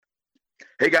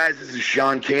Hey guys, this is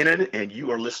Sean Kanan, and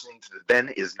you are listening to the Then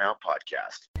Is Now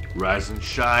podcast. Rise and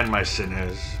shine, my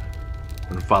sinners.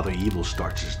 When Father Evil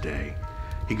starts his day,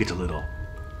 he gets a little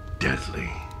deadly.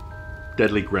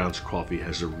 Deadly Grounds coffee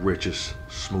has the richest,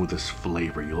 smoothest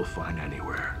flavor you'll find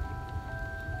anywhere.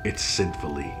 It's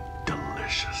sinfully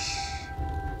delicious.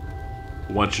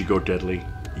 Once you go deadly,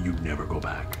 you never go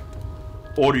back.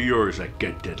 Order yours at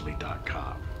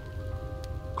getdeadly.com.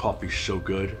 Coffee's so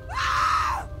good,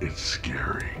 it's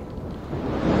scary.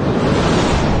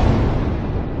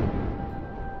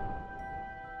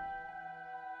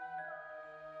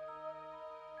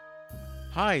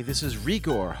 Hi, this is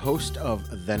Rigor, host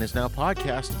of Then Is Now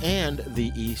podcast and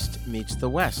The East Meets the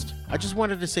West. I just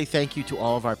wanted to say thank you to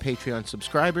all of our Patreon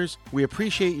subscribers. We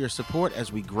appreciate your support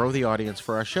as we grow the audience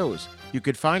for our shows. You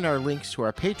could find our links to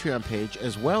our Patreon page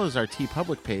as well as our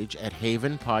TeePublic page at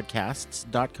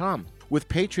havenpodcasts.com. With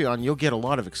Patreon, you'll get a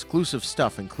lot of exclusive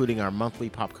stuff, including our monthly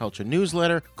pop culture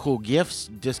newsletter, cool gifts,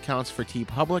 discounts for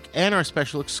TeePublic, and our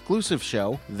special exclusive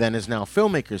show, Then Is Now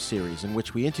Filmmakers series, in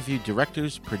which we interview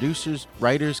directors, producers,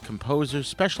 writers, composers,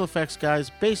 special effects guys,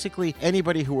 basically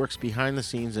anybody who works behind the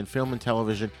scenes in film and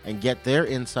television, and get their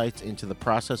insights into the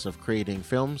process of creating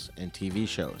films and TV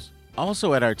shows.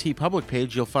 Also at our TeePublic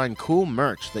page, you'll find cool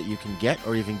merch that you can get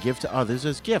or even give to others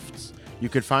as gifts. You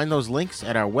can find those links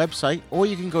at our website, or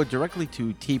you can go directly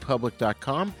to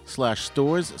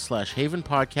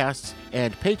teepublic.com/stores/havenpodcasts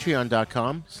and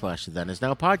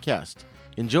patreon.com/thenisnowpodcast.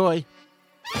 Enjoy!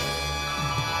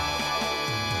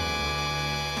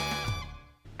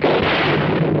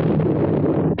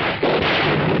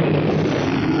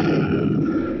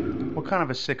 What kind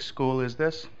of a sick school is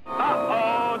this?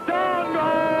 Uh-oh, Dongo!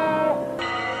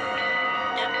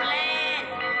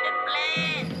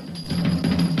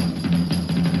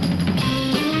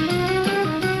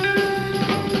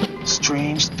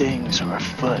 Strange things are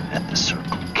afoot at the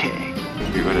Circle K.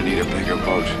 You're gonna need a bigger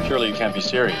boat. Surely you can't be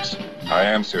serious. I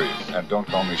am serious, and don't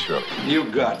call me Shirley. You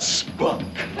got spunk.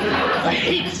 I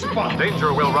hate spunk.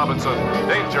 Danger, Will Robinson.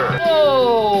 Danger.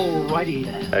 Oh, righty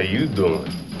then. How you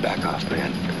doing? Back off,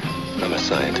 man. I'm a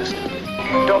scientist.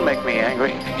 Don't make me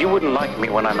angry. You wouldn't like me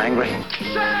when I'm angry. Say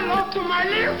hello to my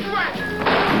little friend.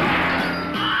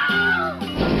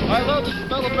 I love the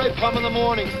smell of napalm in the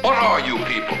morning. What are you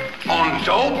people? On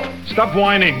dope? Stop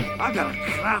whining. I got a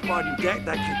crap on deck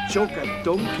that can choke a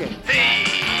donkey.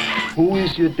 Who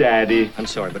is your daddy? I'm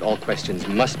sorry, but all questions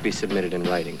must be submitted in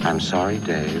writing. I'm sorry,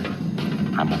 Dave.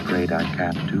 I'm afraid I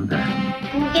can't do that.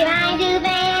 Can I do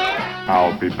that?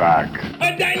 I'll be back.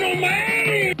 A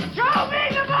dynamite! Show me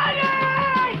the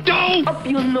money! Don't! Up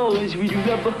your nose will you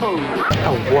rub a hole.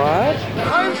 A what?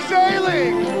 I'm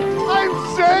sailing! I'm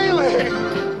sailing!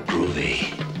 Groovy.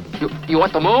 You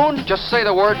want the moon? Just say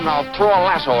the word and I'll throw a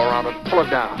lasso around it and pull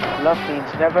it down. Love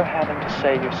means never having to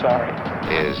say you're sorry.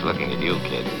 Is looking at you,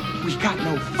 kid. We got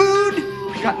no food,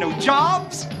 we got no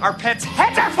jobs, our pets'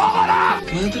 heads are falling off!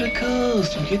 Come to the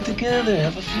coast and get together,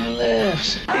 have a few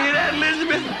laughs. Hear that,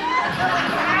 Elizabeth?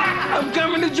 I'm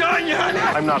coming to join you, honey!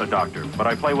 I'm not a doctor, but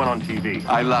I play one on TV.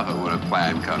 I love it when a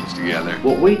plan comes together.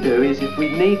 What we do is if we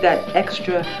need that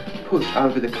extra push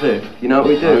over the cliff, you know what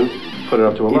we do? Put it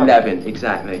up to 11,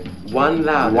 exactly. One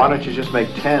louder. Why don't you just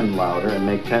make 10 louder and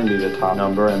make 10 be the top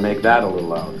number and make that a little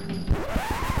louder?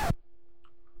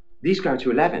 These go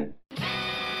to 11.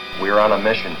 We're on a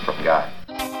mission from God.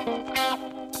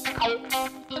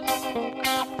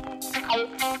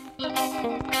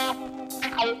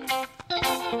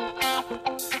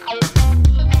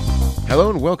 Hello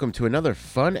and welcome to another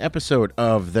fun episode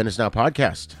of Then Is Now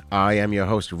podcast. I am your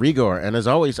host, Rigor, and as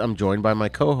always, I'm joined by my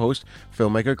co-host,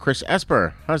 filmmaker Chris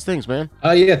Esper. How's things, man?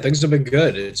 Yeah, things have been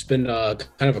good. It's been kind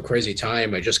of a crazy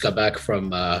time. I just got back from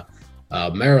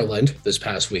Maryland this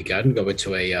past weekend, going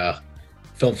to a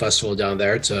film festival down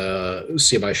there to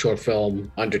see my short film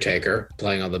Undertaker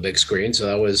playing on the big screen. So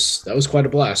that was quite a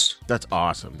blast. That's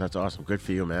awesome. That's awesome. Good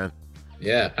for you, man.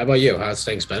 Yeah. How about you? How's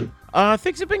things been?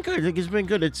 Things have been good. I think it's been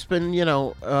good. It's been, it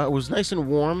was nice and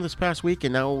warm this past week,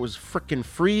 and now it was frickin'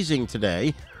 freezing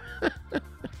today.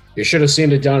 You should have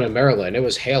seen it down in Maryland. It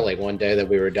was hailing one day that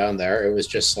we were down there. It was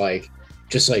just like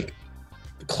the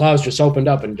clouds just opened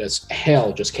up and just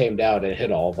hail just came down and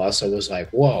hit all of us. It was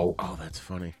like, whoa. Oh, that's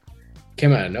funny.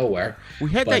 Came out of nowhere. We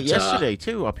had that yesterday,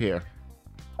 too, up here.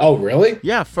 Oh, really?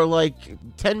 Yeah, for like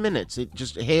 10 minutes. It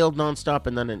just hailed nonstop,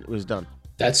 and then it was done.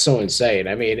 That's so insane.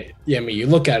 I mean, you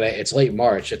look at it, it's late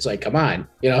March. It's like, come on.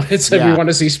 It's like we want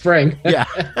to see spring. Yeah.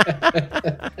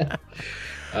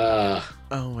 Oh,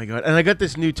 my God. And I got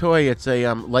this new toy. It's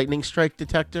a lightning strike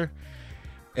detector.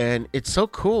 And it's so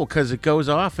cool because it goes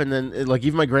off, and then like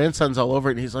even my grandson's all over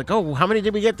it, and he's like, "Oh, how many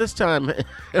did we get this time?"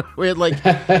 We had like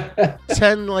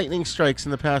 10 lightning strikes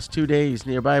in the past 2 days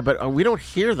nearby, but we don't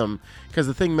hear them because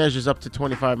the thing measures up to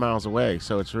 25 miles away,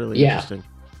 so it's really interesting.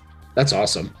 That's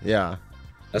awesome. Yeah,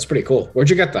 that's pretty cool. Where'd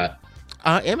you get that?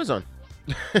 Amazon.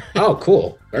 Oh,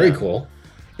 cool. Very cool.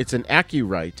 It's an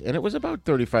AccuWrite, and it was about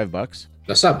 $35.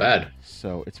 That's not bad.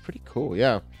 So it's pretty cool,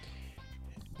 yeah.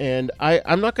 And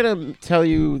I'm not going to tell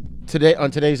you today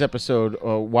on today's episode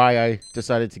why I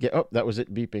decided to get... Oh, that was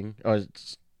it beeping. Oh,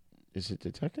 is it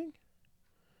detecting?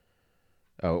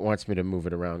 Oh, it wants me to move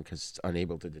it around because it's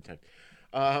unable to detect.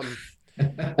 On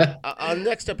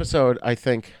next episode, I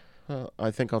think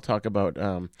I'll talk about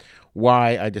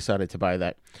why I decided to buy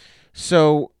that.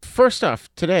 So first off,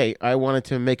 today I wanted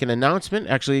to make an announcement.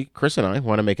 Actually, Chris and I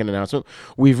want to make an announcement.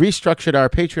 We've restructured our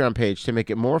Patreon page to make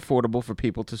it more affordable for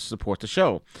people to support the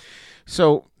show.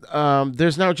 So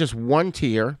there's now just one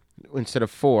tier instead of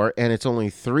 4, and it's only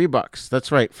 $3.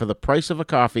 That's right. For the price of a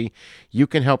coffee, you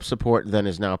can help support Then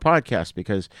Is Now podcast,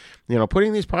 because, you know,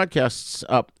 putting these podcasts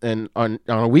up and on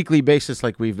a weekly basis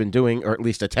like we've been doing, or at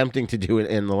least attempting to do it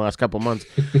in the last couple months,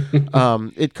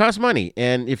 it costs money.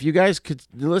 And if you guys could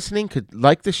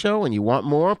like the show and you want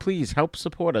more, please help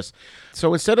support us.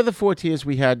 So instead of the 4 tiers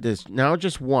we had, there's now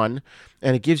just one,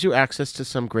 and it gives you access to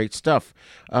some great stuff.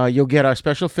 You'll get our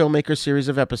special filmmaker series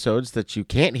of episodes that you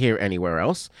can't hear anywhere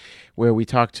else, where we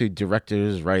talk to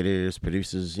directors, writers,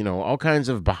 producers, you know, all kinds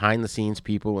of behind-the-scenes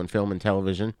people in film and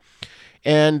television.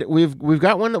 And we've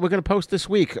got one that we're going to post this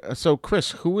week. So,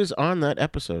 Chris, who is on that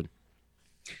episode?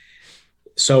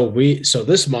 So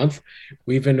this month,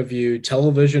 we've interviewed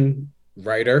television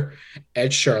writer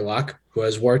Ed Sherlock, who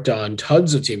has worked on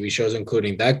tons of TV shows,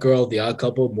 including That Girl, The Odd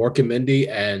Couple, Mork and Mindy,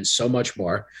 and so much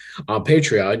more. On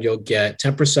Patreon, you'll get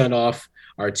 10% off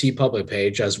our TeePublic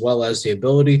page, as well as the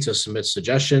ability to submit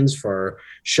suggestions for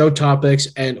show topics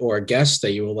and or guests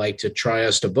that you would like to try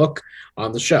us to book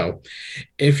on the show.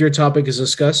 If your topic is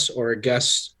discussed or a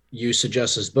guest you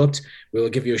suggest is booked, we will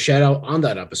give you a shout out on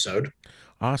that episode.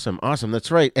 Awesome.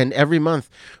 That's right. And every month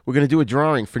we're going to do a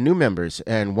drawing for new members,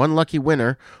 and one lucky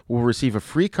winner will receive a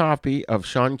free copy of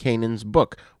Sean Kanan's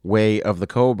book, Way of the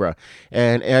Cobra.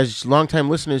 And as longtime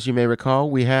listeners, you may recall,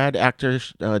 we had actor,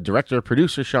 director,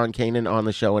 producer Sean Kanan on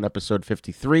the show in episode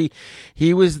 53.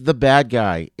 He was the bad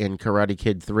guy in Karate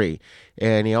Kid 3.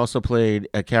 And he also played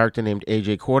a character named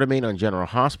A.J. Quartermain on General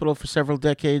Hospital for several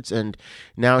decades. And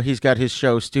now he's got his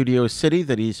show Studio City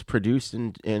that he's produced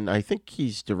and I think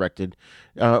he's directed.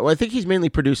 I think he's mainly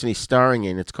produced and he's starring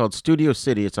in. It's called Studio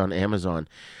City. It's on Amazon.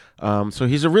 So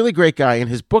he's a really great guy, and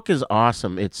his book is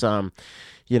awesome. It's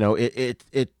you know,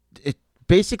 it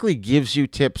basically gives you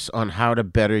tips on how to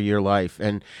better your life,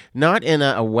 and not in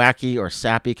a wacky or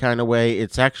sappy kind of way.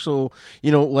 It's actual,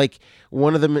 you know, like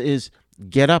one of them is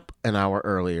get up an hour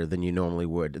earlier than you normally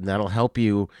would, and that'll help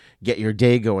you get your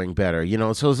day going better. You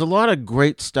know, so there's a lot of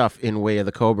great stuff in Way of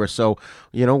the Cobra. So,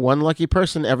 you know, one lucky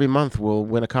person every month will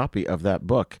win a copy of that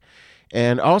book.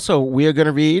 And also, we are going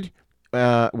to read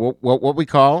what we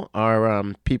call our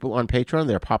people on Patreon.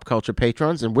 They're pop culture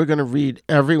patrons, and we're going to read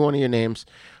every one of your names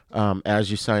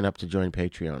as you sign up to join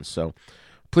Patreon. So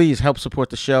please help support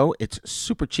the show. It's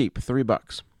super cheap,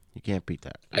 $3. You can't beat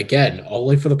that. Again,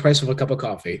 only for the price of a cup of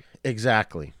coffee.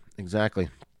 Exactly.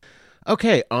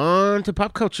 Okay, on to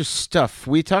pop culture stuff.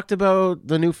 We talked about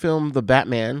the new film, The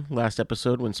Batman, last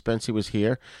episode when Spency was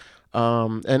here.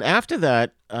 And after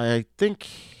that, I think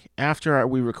after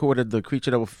we recorded the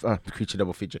Creature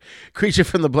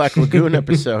from the Black Lagoon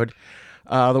episode,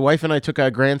 the wife and I took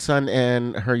our grandson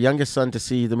and her youngest son to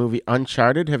see the movie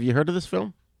Uncharted. Have you heard of this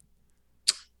film?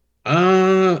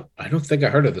 I don't think I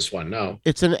heard of this one, no.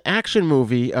 It's an action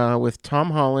movie with Tom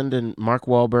Holland and Mark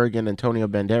Wahlberg and Antonio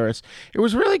Banderas. It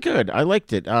was really good. I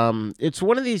liked it. It's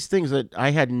one of these things that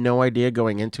I had no idea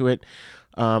going into it,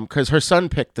 because her son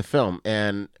picked the film,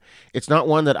 and it's not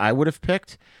one that I would have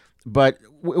picked, but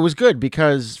it was good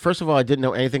because, first of all, I didn't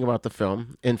know anything about the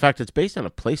film. In fact, it's based on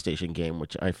a PlayStation game,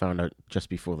 which I found out just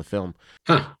before the film.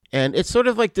 Huh. And it's sort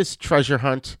of like this treasure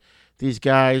hunt. These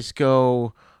guys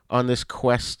go on this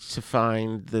quest to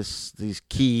find these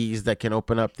keys that can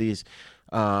open up these,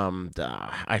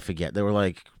 I forget, they were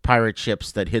like pirate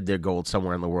ships that hid their gold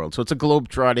somewhere in the world. So it's a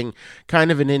globe-trotting, kind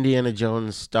of an Indiana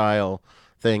Jones style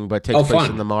thing, but takes place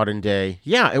in the modern day.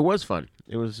 Yeah, it was fun.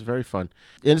 It was very fun.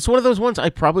 And it's one of those ones I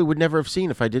probably would never have seen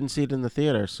if I didn't see it in the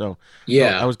theater. So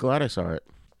yeah, I was glad I saw it.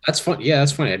 That's fun. Yeah,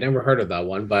 that's funny. I never heard of that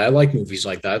one, but I like movies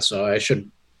like that, so I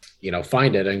should,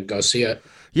 find it and go see it.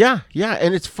 Yeah,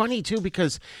 and it's funny too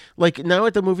because, like, now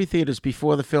at the movie theaters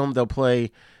before the film, they'll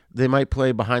play they might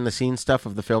play behind the scenes stuff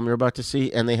of the film you're about to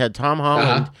see, and they had Tom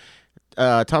Holland.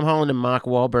 Tom Holland and Mark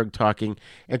Wahlberg talking,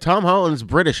 and Tom Holland's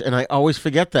British, and I always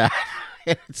forget that.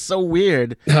 It's so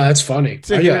weird. That's funny.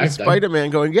 To hear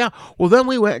Spider-Man going, yeah, well, then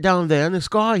we went down there, and this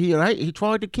guy here, he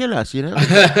tried to kill us, you know?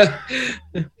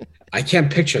 I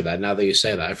can't picture that now that you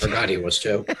say that. I forgot he was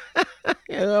too.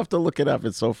 Yeah, I'll have to look it up.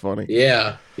 It's so funny.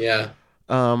 Yeah.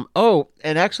 And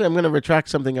actually, I'm going to retract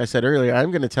something I said earlier.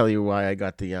 I'm going to tell you why I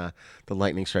got the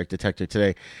lightning strike detector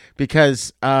today,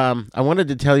 because I wanted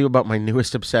to tell you about my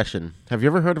newest obsession. Have you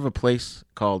ever heard of a place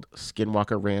called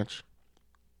Skinwalker Ranch?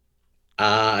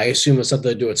 I assume it's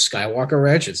something to do with Skywalker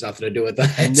Ranch. It's nothing to do with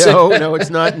that. No, it's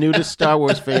not new to Star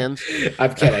Wars fans.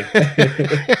 I'm kidding.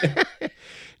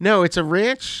 No, it's a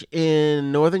ranch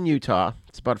in northern Utah.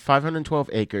 It's about 512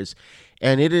 acres.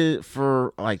 And it is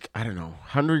for, like, I don't know,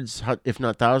 hundreds, if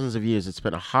not thousands of years, it's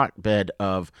been a hotbed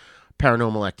of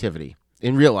paranormal activity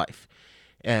in real life.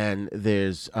 And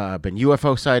there's been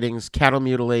UFO sightings, cattle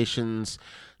mutilations,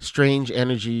 strange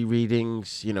energy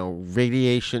readings,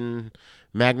 radiation,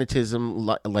 magnetism,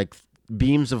 like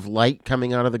beams of light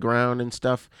coming out of the ground and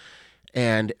stuff.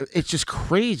 And it's just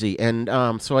crazy. And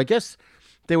so I guess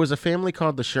there was a family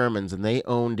called the Shermans, and they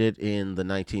owned it in the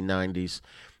 1990s.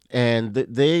 And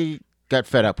they got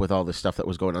fed up with all this stuff that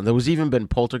was going on. There was even been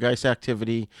poltergeist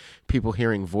activity, people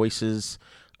hearing voices,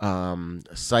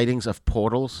 sightings of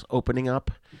portals opening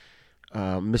up.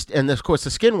 And of course, the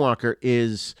Skinwalker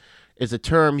is a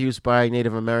term used by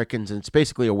Native Americans, and it's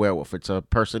basically a werewolf. It's a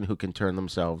person who can turn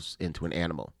themselves into an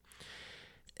animal.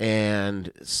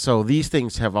 And so these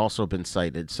things have also been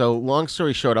cited. So long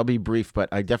story short, I'll be brief, but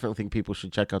I definitely think people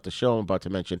should check out the show I'm about to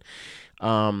mention.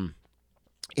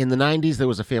 In the 90s, there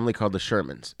was a family called the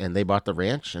Shermans, and they bought the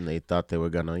ranch, and they thought they were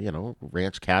going to,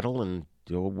 ranch cattle and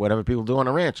do whatever people do on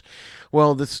a ranch.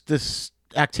 Well, this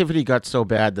activity got so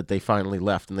bad that they finally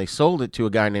left, and they sold it to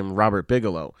a guy named Robert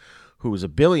Bigelow, who was a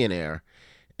billionaire,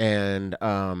 and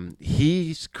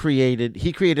he created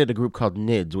a group called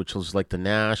NIDS, which was like the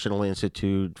National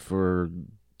Institute for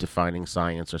Defining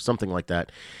Science or something like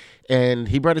that. And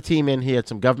he brought a team in. He had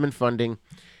some government funding,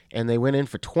 and they went in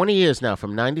for 20 years now,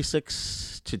 from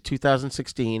 96 to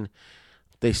 2016.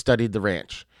 They studied the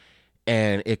ranch,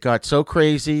 and it got so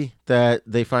crazy that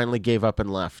they finally gave up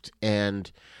and left.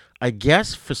 And I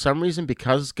guess for some reason,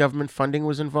 because government funding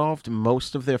was involved,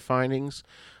 most of their findings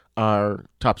are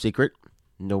top secret.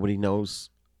 Nobody knows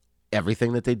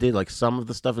everything that they did. Like, some of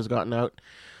the stuff has gotten out.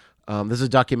 There's a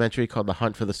documentary called The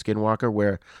Hunt for the Skinwalker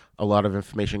where a lot of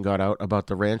information got out about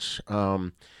the ranch.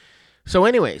 So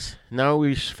anyways, now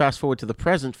we fast forward to the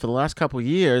present. For the last couple of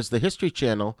years, the History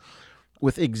Channel,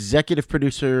 with executive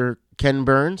producer Ken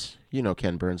Burns, you know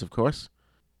Ken Burns, of course,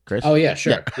 Chris? Oh, yeah,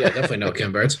 sure. Yeah, definitely know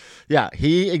Ken Burns. Yeah,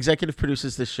 he executive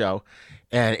produces this show,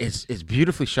 and it's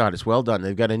beautifully shot. It's well done.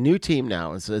 They've got a new team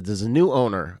now. There's a new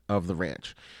owner of the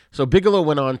ranch. So Bigelow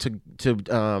went on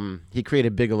to he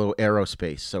created Bigelow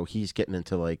Aerospace, so he's getting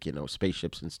into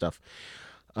spaceships and stuff.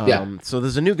 So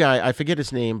there's a new guy, I forget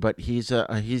his name, but he's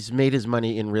made his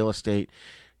money in real estate,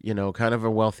 kind of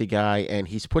a wealthy guy, and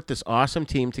he's put this awesome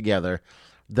team together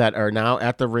that are now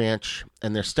at the ranch,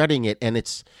 and they're studying it. And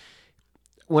it's,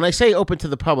 when I say open to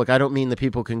the public, I don't mean that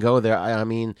people can go there. I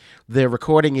mean they're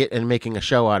recording it and making a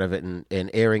show out of it and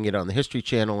airing it on the History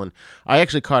Channel. And I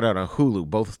actually caught it on Hulu.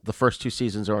 Both the first two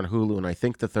seasons are on Hulu, and I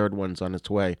think the third one's on its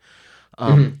way.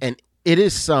 And it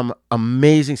is some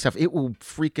amazing stuff. It will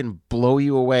freaking blow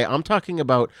you away. I'm talking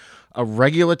about a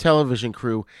regular television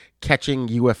crew catching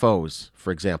UFOs,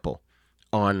 for example,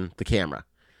 on the camera.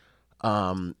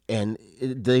 And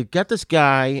they got this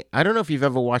guy. I don't know if you've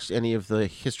ever watched any of the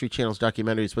History Channel's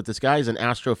documentaries, but this guy is an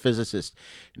astrophysicist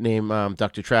named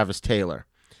Dr. Travis Taylor.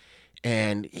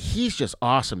 And he's just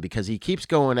awesome because he keeps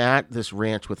going at this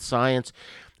ranch with science.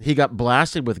 He got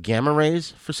blasted with gamma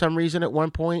rays for some reason at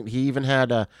one point. He even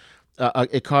had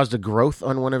it caused a growth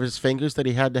on one of his fingers that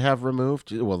he had to have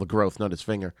removed. Well, the growth, not his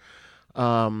finger.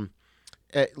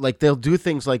 Like, they'll do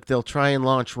things like they'll try and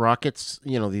launch rockets,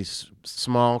 these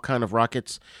small kind of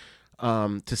rockets,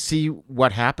 to see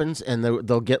what happens. And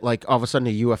they'll get, like, all of a sudden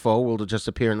a UFO will just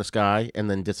appear in the sky and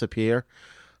then disappear.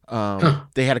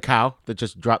 They had a cow that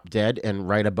just dropped dead, and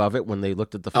right above it, when they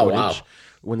looked at the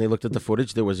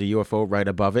footage, there was a UFO right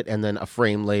above it. And then a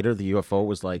frame later, the UFO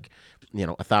was like,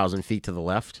 1,000 feet to the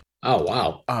left. Oh,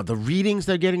 wow. The readings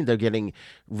they're getting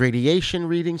radiation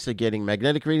readings, they're getting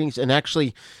magnetic readings. And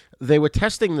actually, they were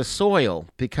testing the soil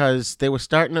because they were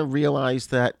starting to realize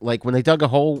that, like, when they dug a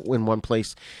hole in one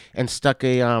place and stuck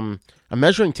a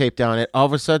measuring tape down it, all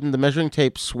of a sudden the measuring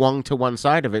tape swung to one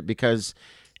side of it because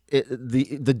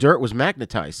the dirt was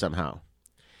magnetized somehow.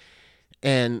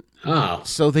 And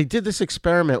so they did this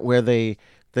experiment where they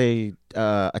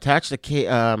attached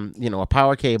a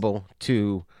power cable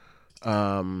to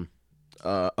a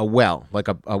well, like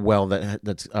a well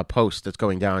that's a post that's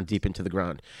going down deep into the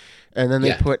ground. And then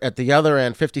they put at the other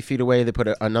end, 50 feet away, they put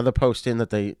another post in that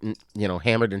they,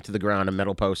 hammered into the ground, a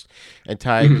metal post, and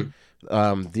tied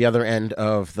the other end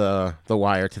of the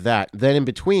wire to that. Then in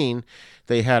between,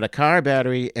 they had a car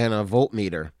battery and a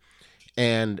voltmeter.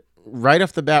 And right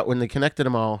off the bat, when they connected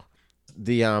them all,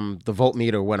 the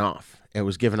voltmeter went off. It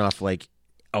was giving off like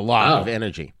a lot of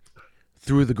energy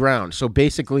through the ground. So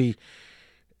basically,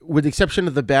 with the exception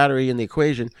of the battery and the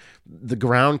equation, the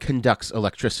ground conducts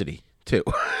electricity too.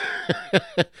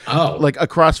 Like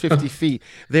across 50 feet.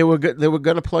 They were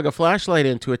going to plug a flashlight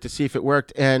into it to see if it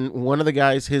worked, and one of the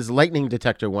guys, his lightning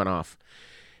detector went off.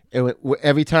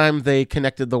 Every time they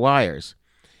connected the wires.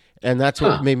 And that's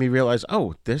what made me realize,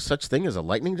 there's such thing as a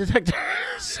lightning detector.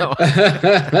 So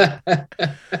I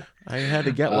had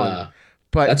to get one.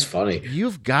 But that's funny.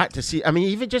 You've got to see. I mean,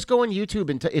 even just go on YouTube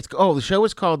and the show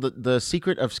is called the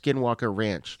Secret of Skinwalker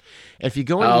Ranch. And if you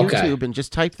go on YouTube and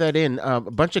just type that in, a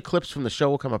bunch of clips from the show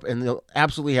will come up, and they'll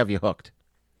absolutely have you hooked.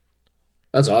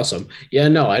 That's awesome. Yeah,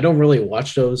 no, I don't really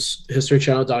watch those History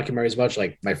Channel documentaries much,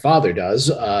 like my father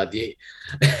does. Like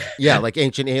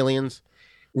Ancient Aliens.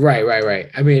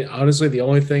 Right. I mean, honestly, the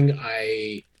only thing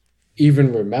I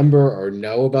even remember or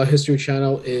know about History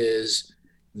Channel is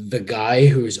the guy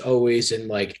who's always in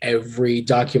like every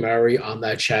documentary on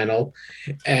that channel,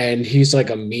 and he's like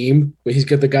a meme, but he's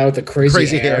got the guy with the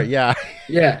crazy hair. Yeah.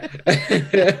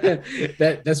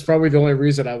 That's probably the only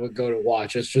reason I would go to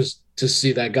watch. It's just to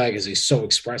see that guy because he's so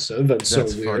expressive and so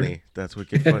weird. Funny. That's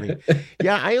wicked funny.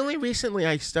 Yeah, I only recently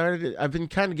I've been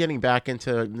kind of getting back into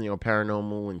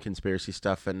paranormal and conspiracy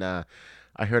stuff, and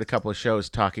I heard a couple of shows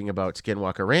talking about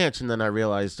Skinwalker Ranch, and then I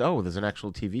realized, there's an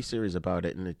actual TV series about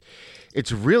it, and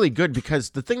it's really good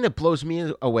because the thing that blows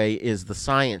me away is the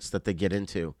science that they get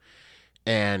into,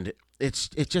 and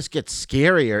it just gets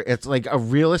scarier. It's like a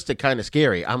realistic kind of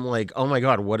scary. I'm like, oh my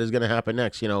God, what is going to happen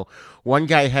next? One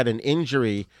guy had an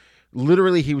injury.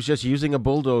 Literally, he was just using a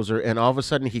bulldozer, and all of a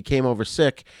sudden he came over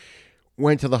sick,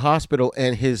 went to the hospital,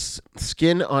 and his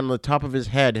skin on the top of his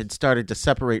head had started to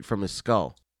separate from his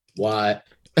skull. What?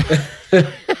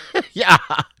 Yeah,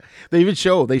 they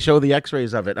show the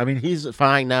x-rays of it. I mean, he's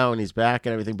fine now and he's back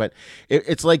and everything, but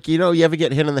it's like, you ever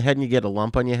get hit on the head and you get a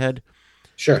lump on your head?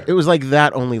 Sure. It was like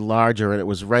that, only larger, and it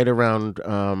was right around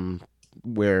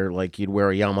where like you'd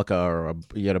wear a yarmulke or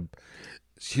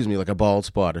like a bald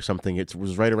spot or something. It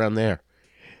was right around there.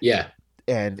 Yeah.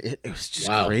 And it was just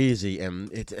crazy,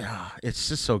 and it's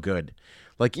just so good.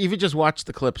 Like, even just watch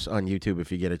the clips on YouTube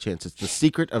if you get a chance. It's The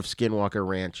Secret of Skinwalker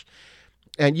Ranch.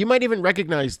 And you might even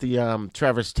recognize the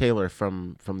Travis Taylor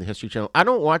from the History Channel. I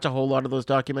don't watch a whole lot of those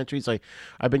documentaries.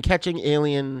 I've been catching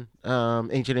Ancient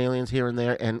Aliens here and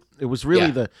there, and it was really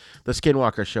the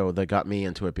Skinwalker show that got me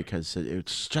into it because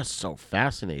it's just so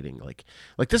fascinating. Like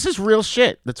this is real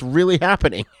shit that's really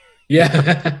happening.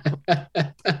 Yeah.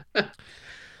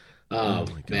 Oh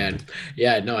man.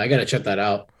 Yeah, no, I got to check that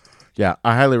out. Yeah,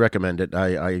 I highly recommend it.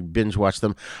 I binge watch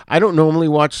them. I don't normally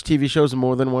watch TV shows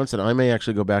more than once, and I may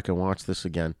actually go back and watch this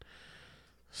again.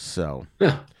 So,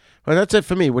 well, that's it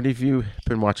for me. What have you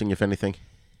been watching, if anything?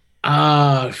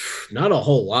 Not a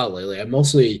whole lot lately. I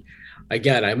mostly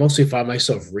find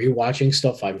myself rewatching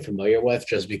stuff I'm familiar with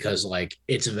just because, like,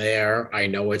 it's there. I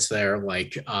know it's there.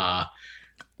 Like,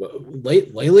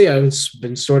 lately I've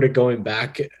been sort of going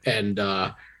back and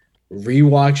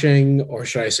rewatching, or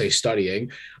should I say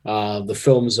studying, the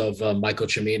films of Michael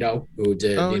Cimino, who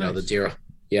did nice.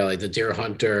 the Deer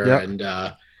Hunter and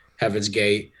Heaven's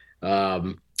Gate.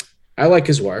 I like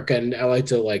his work, and I like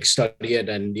to study it.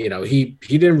 And he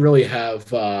didn't really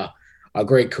have a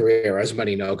great career, as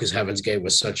many know, because Heaven's Gate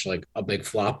was such a big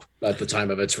flop at the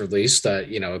time of its release that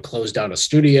it closed down a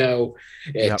studio.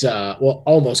 It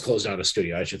almost closed down a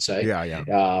studio, I should say.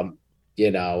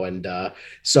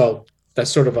 So that's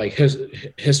sort of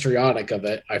histrionic of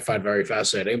it. I find very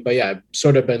fascinating. But yeah, I've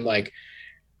sort of been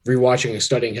rewatching and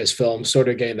studying his films, sort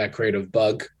of getting that creative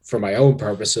bug for my own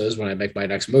purposes when I make my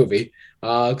next movie.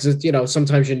 Because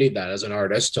sometimes you need that as an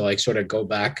artist to sort of go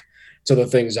back to the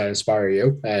things that inspire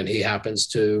you. And he happens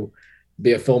to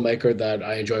be a filmmaker that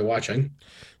I enjoy watching.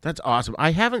 That's awesome.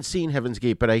 I haven't seen Heaven's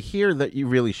Gate, but I hear that you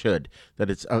really should. That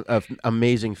it's an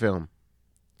amazing film.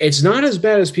 It's not as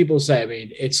bad as people say. I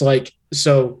mean, it's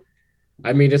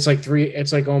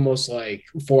almost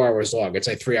 4 hours long. It's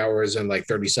 3 hours and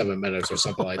 37 minutes or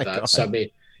something like that. God. So I mean,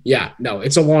 yeah, no,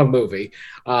 it's a long movie.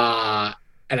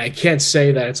 And I can't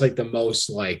say that it's the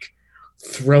most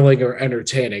thrilling or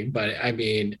entertaining, but I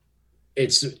mean,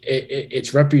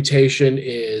 its reputation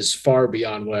is far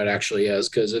beyond what it actually is,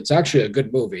 because it's actually a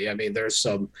good movie. I mean, there's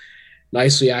some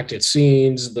nicely acted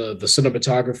scenes. The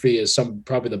cinematography is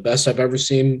probably the best I've ever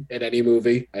seen in any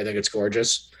movie. I think it's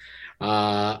gorgeous.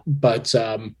 But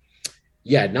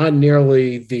yeah, not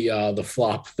nearly the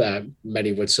flop that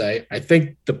many would say. I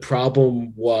think the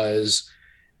problem was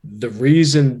the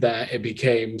reason that it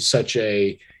became such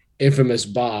a infamous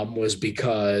bomb was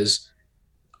because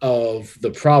of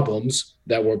the problems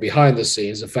that were behind the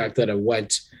scenes, the fact that it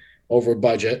went over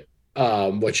budget,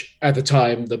 which at the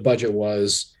time the budget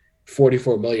was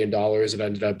 $44 million. It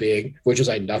ended up being, which is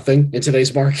like nothing in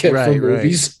today's market for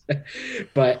movies. Right.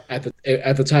 But at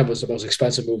the time, it was the most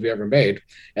expensive movie ever made.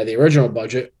 And the original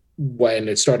budget, when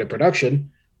it started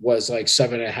production, was like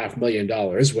 $7.5 million,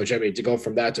 which, I mean, to go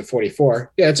from that to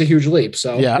 44, yeah, it's a huge leap.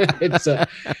 So yeah, it's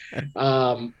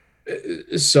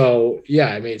so yeah,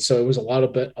 I mean, so it was a lot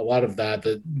of that.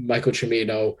 The Michael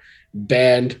Cimino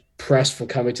banned press from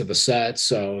coming to the set.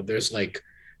 So there's like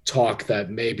talk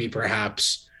that maybe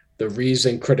perhaps the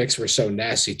reason critics were so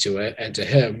nasty to it and to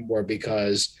him were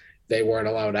because they weren't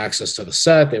allowed access to the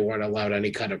set. They weren't allowed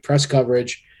any kind of press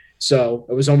coverage. So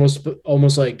it was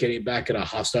almost like getting back in a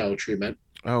hostile treatment.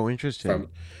 Oh, interesting.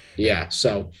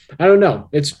 So I don't know.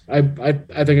 I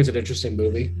think it's an interesting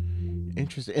movie.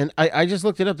 Interesting. And I just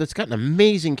looked it up. It's got an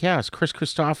amazing cast. Chris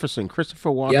Christopherson,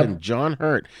 Christopher Walken, John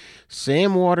Hurt,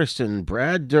 Sam Waterston,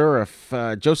 Brad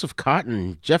Dourif, Joseph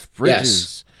Cotton, Jeff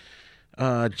Bridges,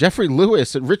 Jeffrey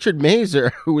Lewis, and Richard Mazer,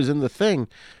 who was in The Thing.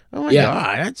 Oh my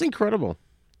God, that's incredible.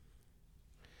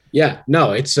 Yeah,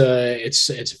 no, it's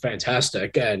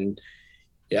fantastic. And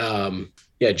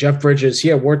Jeff Bridges, he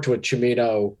had worked with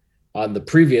Cimino on the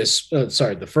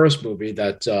first movie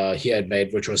that he had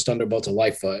made, which was Thunderbolt to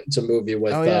Lightfoot. It's a movie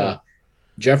with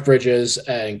Jeff Bridges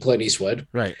and Clint Eastwood.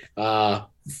 Right.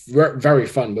 Very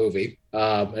fun movie.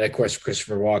 And of course,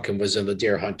 Christopher Walken was in The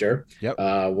Deer Hunter,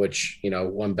 which,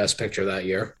 won Best Picture that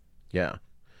year. Yeah.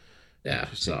 Yeah.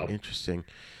 Interesting.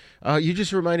 You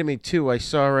just reminded me too. I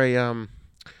saw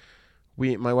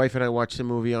my wife and I watched a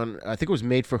movie on, I think it was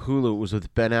made for Hulu. It was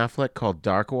with Ben Affleck, called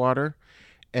Dark Water.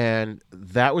 And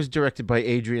that was directed by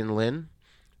Adrian Lyne,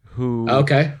 who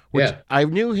I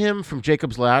knew him from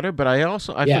Jacob's Ladder, but I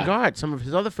forgot some of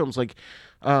his other films, like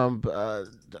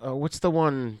what's the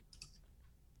one?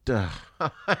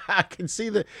 I can see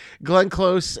the Glenn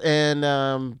Close and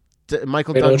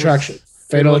Michael Douglas.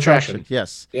 Fatal Attraction.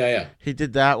 Yes. Yeah. He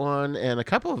did that one and a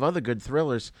couple of other good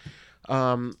thrillers.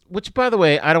 Which, by the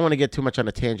way, I don't want to get too much on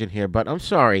a tangent here, but I'm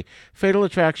sorry. Fatal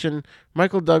Attraction.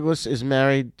 Michael Douglas is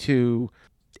married to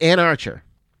Anne Archer.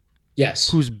 Yes.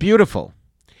 Who's beautiful.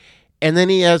 And then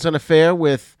he has an affair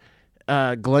with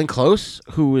Glenn Close,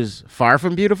 who is far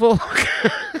from beautiful.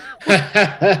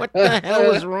 What the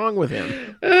hell is wrong with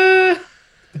him?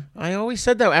 I always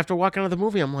said that after walking out of the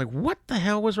movie. I'm like, what the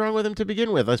hell was wrong with him to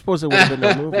begin with? I suppose it would have been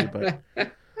no movie, but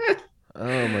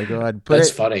oh my God. But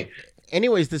that's funny.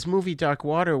 Anyways, this movie, Dark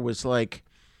Water, was like,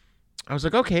 I was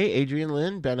like, okay, Adrian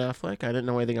Lyne, Ben Affleck. I didn't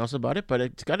know anything else about it, but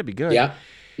it's got to be good.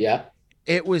 Yeah.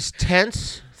 It was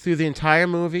tense through the entire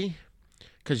movie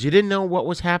because you didn't know what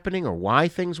was happening or why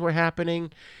things were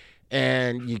happening.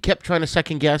 And you kept trying to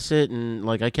second guess it. And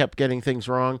like, I kept getting things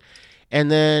wrong.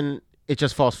 And then it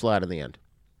just falls flat in the end.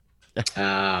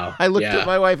 I looked at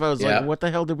my wife. I was like, what the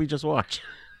hell did we just watch?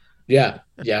 Yeah.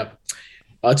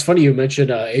 It's funny you mentioned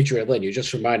Adrian Lyne. You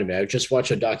just reminded me. I just watched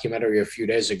a documentary a few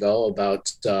days ago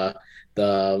about the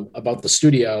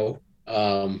studio.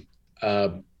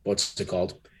 What's it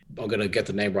called? I'm gonna get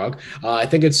the name wrong. I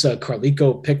think it's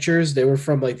Carlico Pictures. They were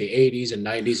from like the 80s and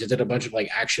 90s. They did a bunch of like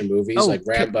action movies, like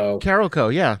Rambo.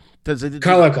 Carolco, yeah.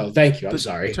 Carlico. Thank you. I'm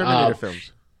sorry. Terminator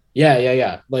films.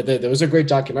 Yeah. Like there was a great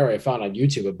documentary I found on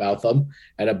YouTube about them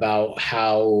and about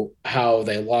how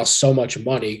they lost so much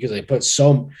money because they put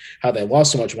so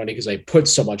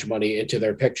much money into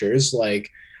their pictures. Like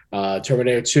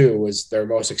Terminator 2 was their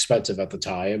most expensive at the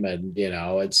time, and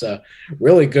it's a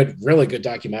really good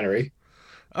documentary.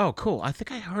 Oh, cool! I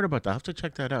think I heard about that. I have to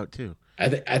check that out too. I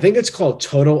think it's called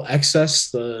Total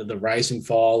Excess: the rise and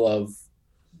fall of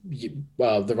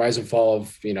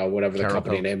whatever the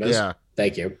company name is. Yeah.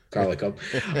 Thank you, Carlico.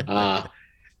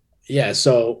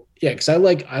 Because I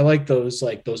like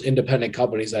those independent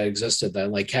companies that existed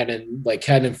then, like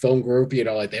Canon Film Group.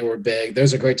 Like they were big.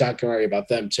 There's a great documentary about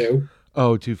them too.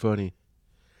 Oh, too funny.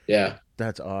 Yeah,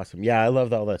 that's awesome. Yeah, I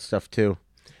loved all that stuff too.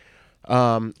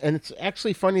 And it's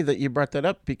actually funny that you brought that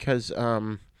up because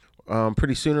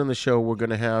pretty soon on the show we're going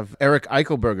to have Eric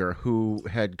Eichelberger, who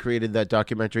had created that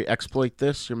documentary Exploit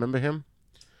This. You remember him?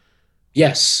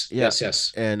 Yes.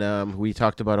 And we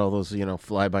talked about all those,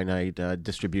 fly-by-night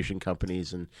distribution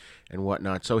companies and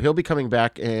whatnot. So he'll be coming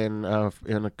back in a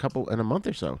month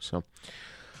or so. So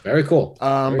very cool.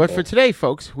 For today,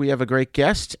 folks, we have a great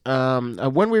guest.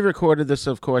 When we recorded this,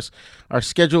 of course, our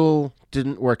schedule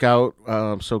didn't work out,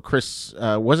 so Chris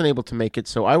wasn't able to make it.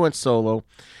 So I went solo.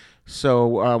 So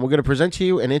we're going to present to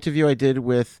you an interview I did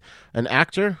with an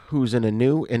actor who's in a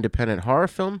new independent horror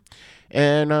film.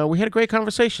 And we had a great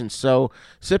conversation. So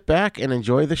sit back and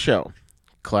enjoy the show.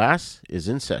 Class is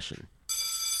in session.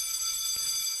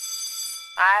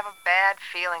 I have a bad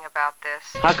feeling about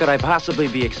this. How could I possibly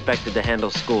be expected to handle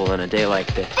school on a day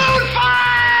like this? Food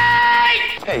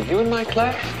fight! Hey, you in my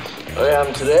class? I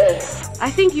am today. I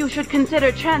think you should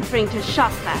consider transferring to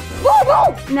shop class.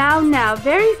 Woo! Now,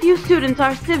 very few students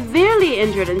are severely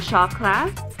injured in shop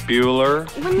class. Bueller.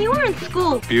 When you were in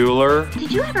school, Bueller.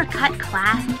 Did you ever cut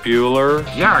class? Bueller.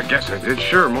 Yeah, I guess I did.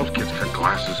 Sure, most kids cut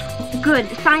classes. Good,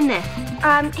 sign this.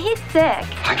 He's sick.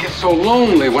 I get so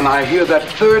lonely when I hear that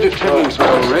third attendance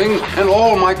bell ring and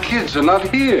all my kids are not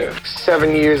here.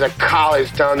 7 years of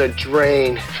college down the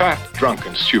drain. Fat, drunk,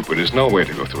 and stupid is no way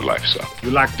to go through life, son. You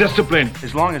lack discipline.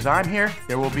 As long as I'm here,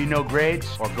 there will be no grades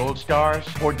or gold stars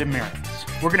or demerits.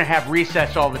 We're gonna have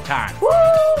recess all the time. Woo!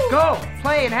 Go,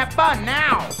 play, and have fun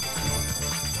now.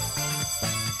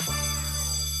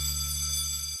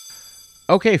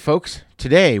 Okay, folks,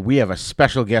 today we have a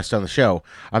special guest on the show,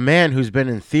 a man who's been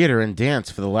in theater and dance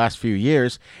for the last few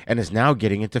years and is now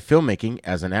getting into filmmaking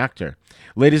as an actor.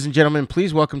 Ladies and gentlemen,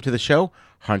 please welcome to the show,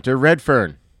 Hunter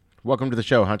Redfern. Welcome to the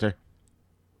show, Hunter.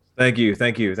 Thank you.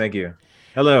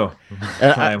 Hello,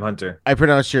 I'm Hunter. I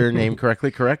pronounced your name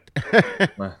correctly, correct?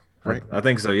 Right. I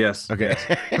think so, yes. Okay.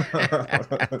 Yes.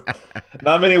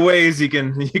 Not many ways you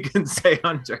can say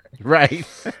Hunter. Right.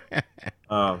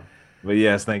 But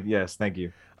yes, thank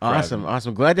you.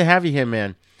 Awesome. Glad to have you here,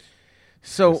 man.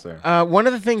 So, Yes, one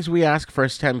of the things we ask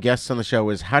first-time guests on the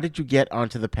show is, how did you get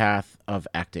onto the path of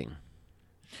acting?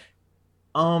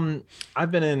 I've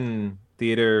been in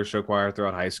theater, show choir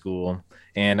throughout high school,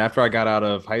 and after I got out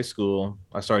of high school,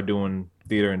 I started doing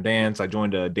theater and dance. I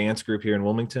joined a dance group here in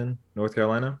Wilmington, North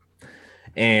Carolina,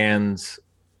 and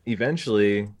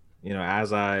eventually,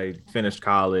 as I finished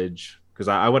college, because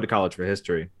I went to college for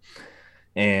history.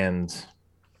 And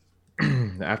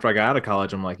after I got out of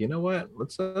college, I'm like, you know what?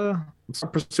 Let's start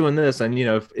pursuing this. And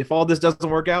if all this doesn't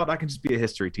work out, I can just be a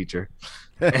history teacher.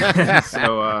 and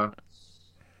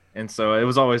so it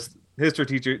was always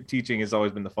teaching has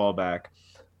always been the fallback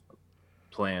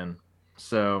plan.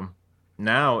 So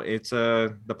now it's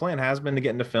the plan has been to get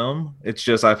into film. It's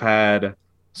just I've had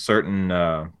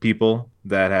certain people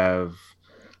that have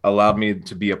allowed me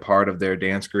to be a part of their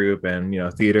dance group and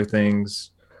theater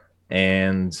things.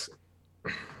 And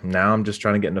now I'm just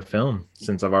trying to get into film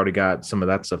since I've already got some of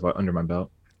that stuff under my belt.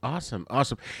 Awesome.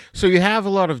 So you have a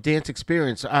lot of dance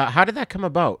experience. How did that come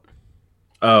about?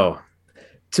 Oh,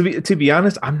 to be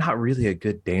honest, I'm not really a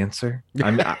good dancer.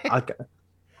 I'm the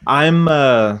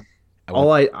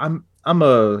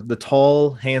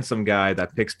tall, handsome guy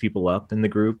that picks people up in the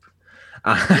group.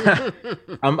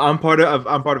 I'm part of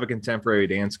a contemporary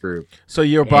dance group. So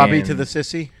you're Bobby to the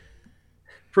sissy?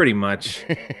 Pretty much.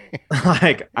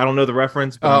 I don't know the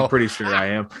reference, but I'm pretty sure I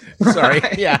am. Sorry.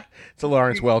 Yeah. It's a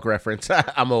Lawrence Welk reference.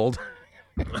 I'm old.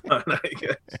 But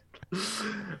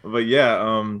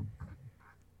yeah,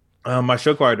 my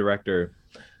show choir director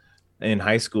in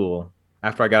high school,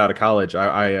 after I got out of college,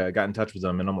 I got in touch with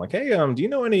him and I'm like, hey, do you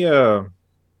know any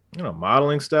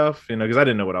modeling stuff? Because I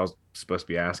didn't know what I was supposed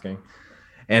to be asking.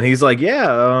 And he's like,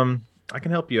 yeah, I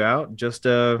can help you out. Just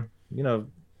do you want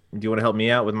to help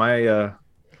me out with my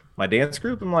dance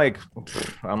group? I'm like,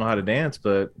 I don't know how to dance,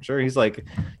 but sure. He's like,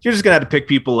 you're just gonna have to pick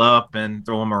people up and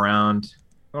throw them around.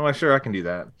 I'm like, sure, I can do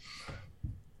that.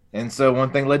 And so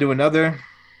one thing led to another.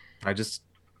 I just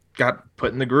got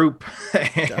put in the group.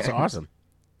 That's awesome.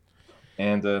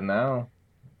 And now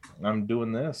I'm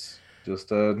doing this, just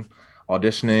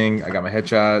auditioning. I got my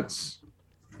headshots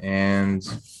and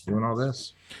doing all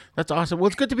this. That's awesome. Well,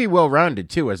 it's good to be well-rounded,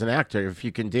 too, as an actor. If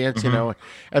you can dance,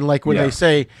 and like when they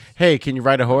say, hey, can you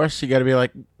ride a horse? You got to be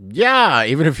like, yeah,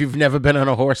 even if you've never been on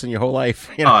a horse in your whole life.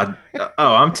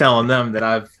 I'm telling them that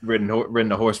I've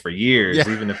ridden a horse for years,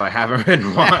 even if I haven't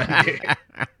ridden one.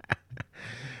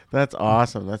 That's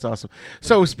awesome.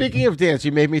 So speaking of dance,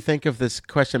 you made me think of this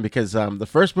question because the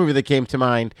first movie that came to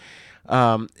mind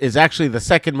is actually the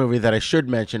second movie that I should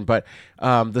mention, but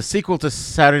the sequel to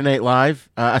Saturday Night Live,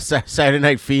 Saturday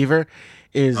Night Fever,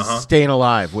 is Staying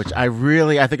Alive, which I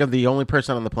think I'm the only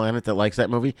person on the planet that likes that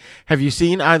movie. Have you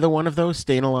seen either one of those,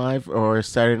 Staying Alive or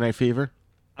Saturday Night Fever?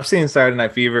 I've seen Saturday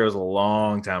Night Fever. It was a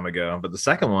long time ago, but the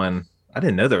second one, I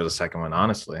didn't know there was a second one,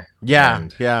 honestly. Yeah,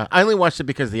 yeah. I only watched it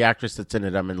because the actress that's in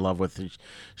it, I'm in love with.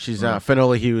 She's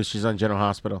Finola Hughes. She's on General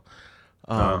Hospital.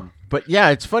 But yeah,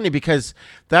 it's funny because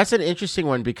that's an interesting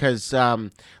one because,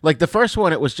 like the first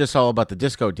one, it was just all about the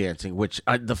disco dancing, which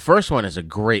the first one is a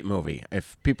great movie.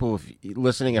 If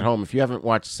listening at home, if you haven't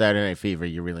watched Saturday Night Fever,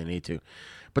 you really need to.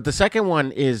 But the second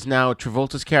one is now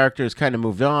Travolta's character has kind of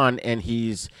moved on, and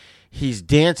he's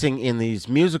dancing in these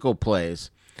musical plays.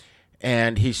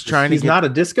 And he's trying to. He's not a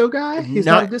disco guy. He's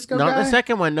not a disco guy. Not the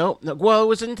second one. No. Well, it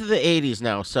was into the 80s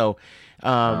now, so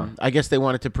I guess they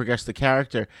wanted to progress the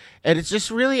character, and it's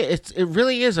just really it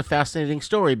really is a fascinating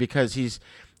story because he's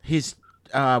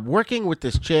working with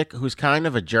this chick who's kind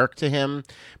of a jerk to him,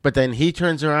 but then he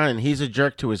turns around and he's a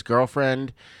jerk to his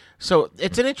girlfriend. So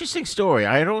it's an interesting story.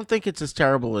 I don't think it's as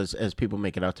terrible as people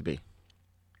make it out to be.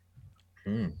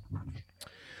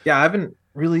 Yeah, I haven't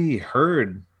really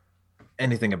heard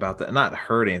anything about that. Not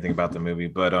heard anything about the movie,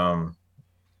 but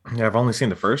yeah, I've only seen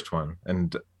the first one,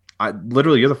 and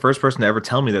you're the first person to ever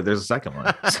tell me that there's a second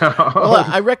one. So well,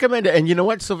 I recommend it, and you know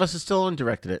what? Sylvester Stallone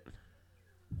directed it.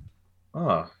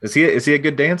 Oh, is he a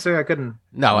good dancer? I couldn't.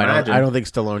 No, imagine. I don't think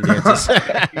Stallone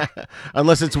dances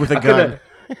unless it's with a gun.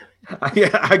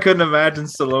 I couldn't imagine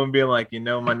Stallone being like,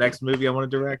 my next movie I want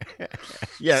to direct.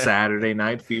 Yeah, Saturday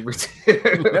Night Fever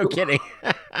 2. No kidding.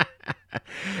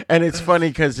 And it's funny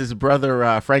because his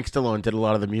brother Frank Stallone did a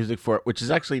lot of the music for it, which is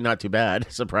actually not too bad,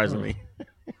 surprisingly.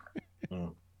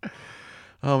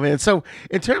 Oh man! So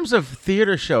in terms of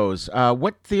theater shows,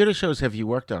 what theater shows have you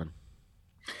worked on?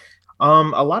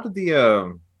 A lot of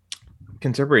the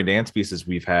contemporary dance pieces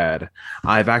we've had,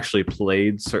 I've actually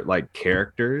played certain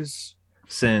characters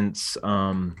since.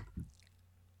 A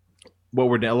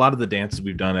lot of the dances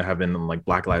we've done have been like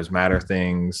Black Lives Matter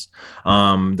things.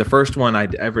 The first one I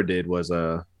ever did was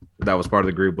that was part of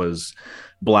the group was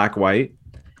Black White,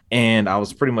 and I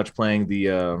was pretty much playing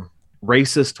the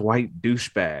racist white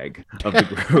douchebag of the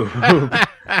group.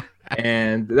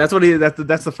 And that's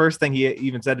the first thing he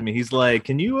even said to me. He's like,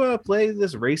 "Can you play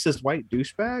this racist white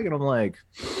douchebag?" And I'm like,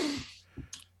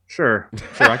 "Sure,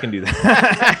 I can do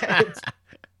that."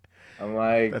 I'm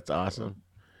like, "That's awesome."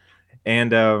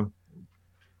 And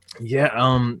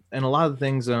and a lot of the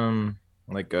things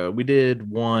we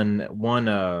did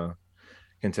one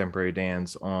contemporary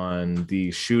dance on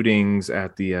the shootings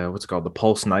at the what's it called, the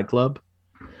Pulse nightclub.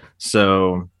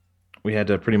 So we had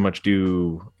to pretty much get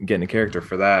in a character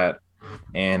for that,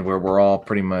 and where we're all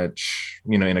pretty much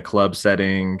in a club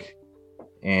setting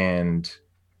and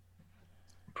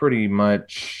pretty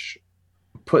much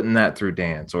putting that through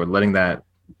dance or letting that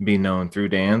be known through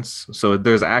dance. So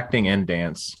there's acting and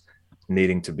dance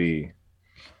needing to be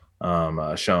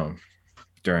shown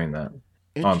during that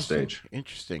on stage.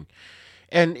 Interesting.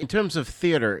 And in terms of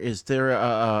theater, is there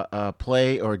a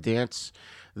play or dance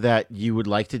that you would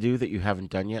like to do that you haven't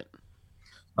done yet?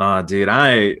 Dude,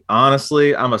 I'm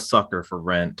a sucker for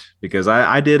Rent because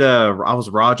I was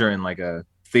Roger in like a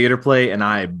theater play and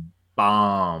I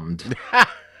bombed.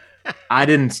 I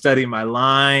didn't study my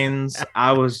lines.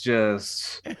 I was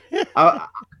just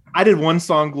I did One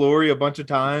Song Glory a bunch of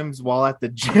times while at the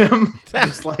gym,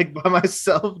 just like by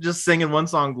myself, just singing One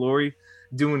Song Glory,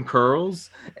 doing curls.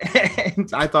 And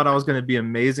I thought I was going to be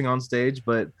amazing on stage,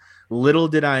 but little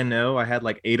did I know I had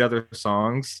like 8 other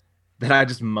songs that I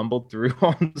just mumbled through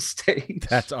on the stage.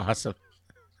 That's awesome.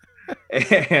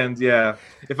 And yeah,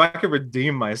 if I could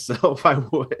redeem myself, I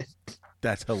would.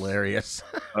 That's hilarious.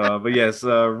 But yes,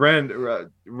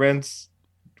 Rent's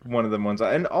one of the ones,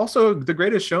 and also The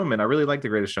Greatest Showman. I really like The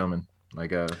Greatest Showman.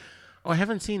 I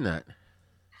haven't seen that.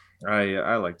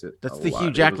 I liked it. That's the Hugh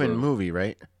Jackman movie,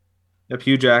 right? Yep,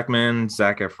 Hugh Jackman,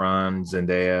 Zac Efron,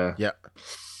 Zendaya. Yep.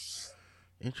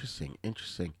 Interesting.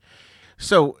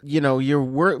 So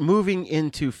you're moving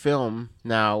into film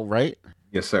now, right?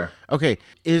 Yes, sir. Okay.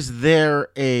 Is there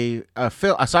a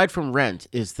film aside from Rent?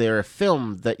 Is there a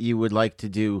film that you would like to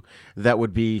do that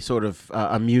would be sort of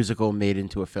a musical made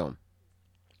into a film?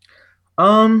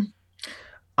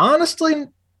 Honestly,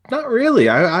 not really.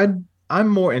 I'm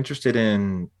more interested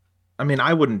in. I mean,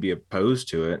 I wouldn't be opposed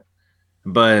to it,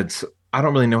 but I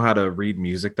don't really know how to read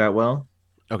music that well.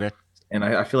 Okay. And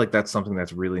I feel like that's something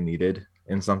that's really needed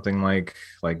in something like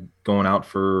going out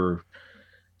for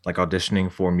like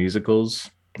auditioning for musicals.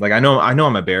 Like I know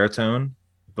I'm a baritone,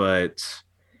 but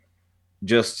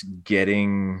just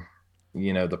getting,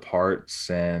 the parts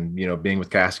and, being with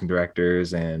casting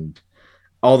directors and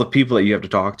all the people that you have to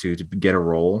talk to get a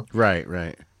role.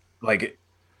 Right. Like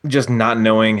just not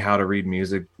knowing how to read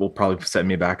music will probably set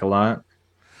me back a lot.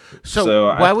 So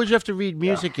why would you have to read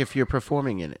music if you're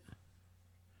performing in it?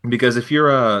 because if you're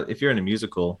in a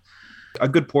musical, a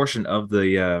good portion of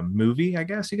the movie, I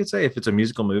guess you could say, if it's a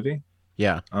musical movie,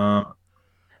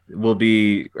 will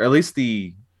be, or at least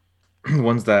the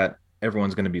ones that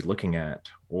everyone's going to be looking at,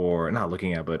 or not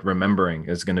looking at, but remembering,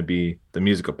 is going to be the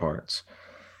musical parts.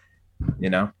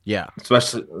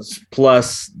 Especially,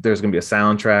 plus there's going to be a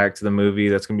soundtrack to the movie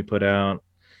that's going to be put out,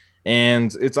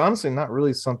 and it's honestly not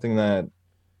really something that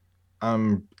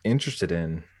I'm interested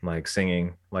in, like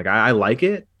singing. Like I like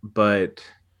it, but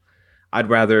I'd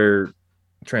rather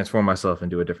transform myself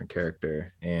into a different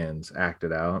character and act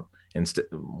it out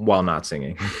while not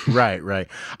singing. Right.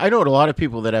 I know a lot of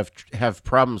people that have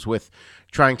problems with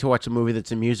trying to watch a movie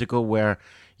that's a musical where,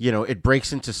 it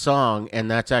breaks into song, and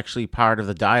that's actually part of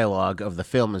the dialogue of the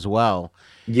film as well.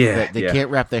 Yeah. They can't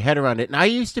wrap their head around it. And I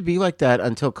used to be like that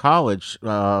until college,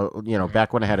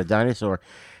 back when I had a dinosaur.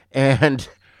 And,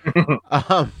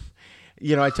 I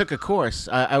took a course.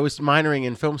 I was minoring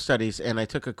in film studies, and I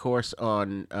took a course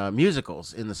on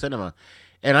musicals in the cinema.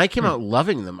 And I came out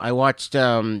loving them. I watched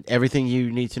Everything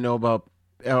You Need to Know About...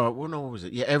 what was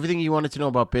it? Yeah, Everything You Wanted to Know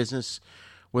About Business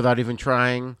Without Even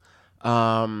Trying.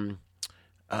 What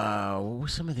were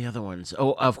some of the other ones?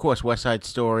 Oh, of course, West Side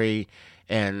Story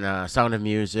and Sound of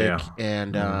Music. Yeah.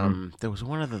 And there was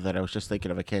one other that I was just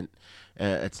thinking of. I can't...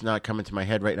 it's not coming to my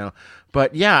head right now.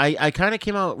 But yeah, I kind of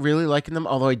came out really liking them,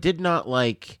 although I did not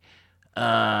like...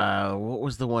 what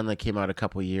was the one that came out a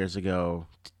couple years ago?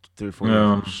 3 or 4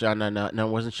 years. Sha-na-na. No,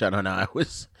 it wasn't Sha-na-na.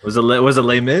 Was it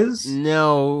Les Mis?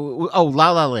 No. Oh,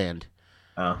 La La Land.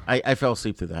 Oh. I fell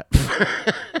asleep through that.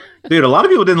 Dude, a lot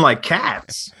of people didn't like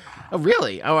Cats. Oh,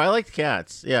 really? Oh, I liked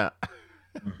Cats. Yeah.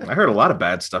 I heard a lot of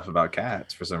bad stuff about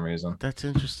Cats for some reason. That's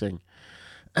interesting.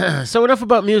 So enough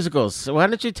about musicals. So why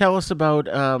don't you tell us about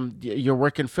your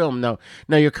work in film? Now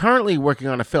you're currently working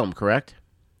on a film, correct?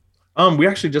 We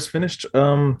actually just finished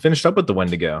up with The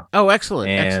Wendigo. Oh, excellent.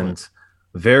 And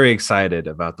very excited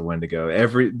about The Wendigo.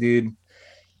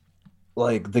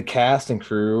 Like the cast and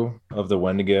crew of The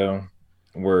Wendigo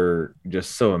were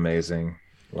just so amazing.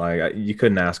 Like you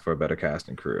couldn't ask for a better cast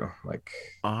and crew. Like,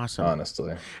 awesome.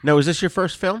 Honestly. Now, is this your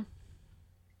first film?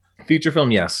 Feature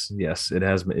film? Yes, it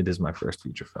is my first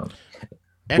feature film.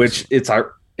 Excellent. Which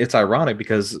it's ironic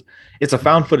because it's a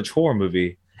found footage horror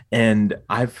movie, and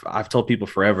I've told people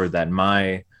forever that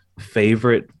my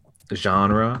favorite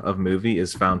genre of movie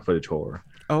is found footage horror.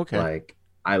 Oh, okay. Like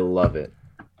I love it.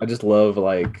 I just love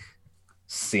like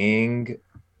seeing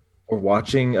or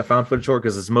watching a found footage horror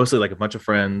because it's mostly like a bunch of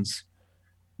friends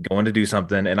going to do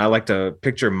something, and I like to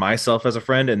picture myself as a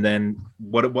friend and then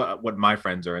what my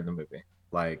friends are in the movie.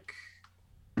 Like,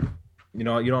 you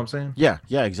know what I'm saying? Yeah,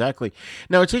 exactly.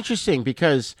 Now it's interesting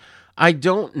because I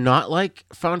don't not like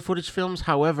found footage films.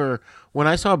 However, when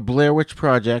I saw Blair Witch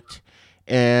Project,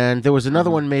 and there was another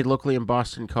one made locally in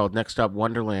Boston called Next Stop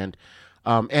Wonderland,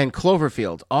 and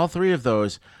Cloverfield, all three of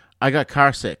those, I got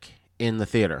car sick in the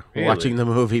theater watching the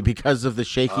movie because of the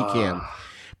shaky cam.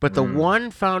 But the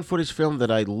one found footage film that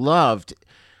I loved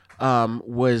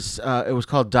was it was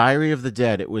called Diary of the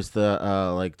Dead. It was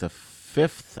the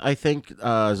fifth, I think,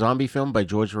 zombie film by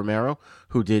George Romero,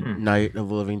 who did Night of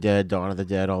the Living Dead, Dawn of the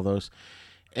Dead, all those.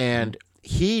 And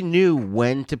he knew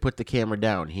when to put the camera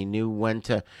down. He knew when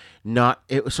to not.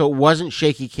 So it wasn't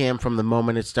shaky cam from the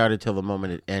moment it started till the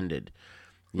moment it ended.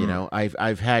 You know,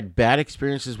 I've had bad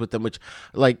experiences with them, which,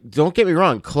 like, don't get me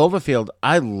wrong, Cloverfield,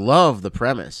 I love the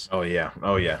premise. Oh yeah.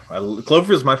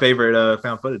 Cloverfield's my favorite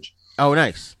found footage. Oh,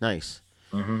 nice.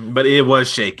 But it was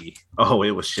shaky. Oh,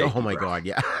 it was shaky. Oh my God,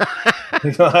 yeah.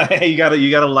 you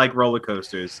gotta like roller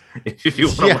coasters if you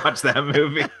want to watch that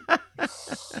movie.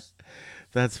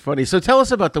 That's funny. So tell us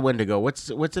about The Wendigo. What's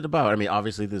it about? I mean,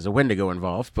 obviously there's a Wendigo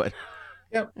involved, but.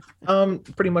 Yep.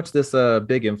 Pretty much this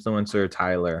big influencer,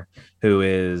 Tyler, who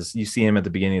is, you see him at the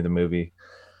beginning of the movie.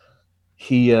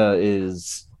 He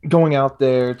is going out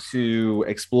there to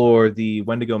explore the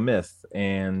Wendigo myth,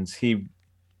 and he,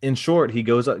 in short, he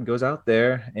goes out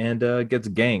there and gets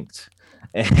ganked.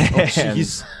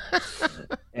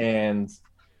 And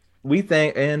we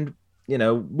think, and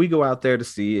we go out there to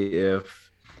see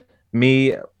if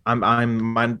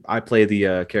I play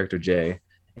the character Jay.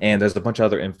 And there's a bunch of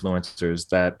other influencers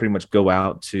that pretty much go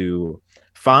out to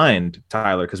find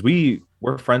Tyler because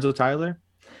we're friends with Tyler,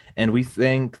 and we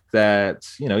think that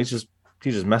he's just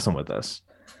messing with us.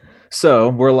 So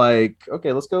we're like,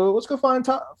 okay, let's go find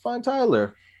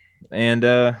Tyler. And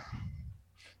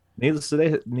needless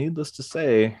to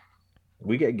say,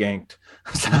 we get ganked.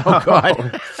 Oh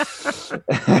God!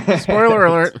 Spoiler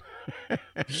alert!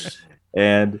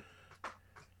 And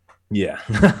yeah.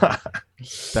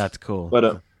 That's cool.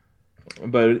 But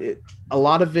a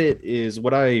lot of it is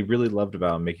what I really loved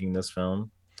about making this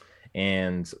film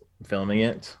and filming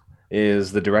it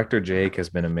is the director Jake has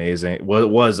been amazing.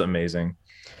 Was amazing.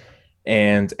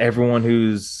 And everyone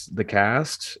who's the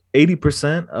cast,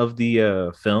 80% of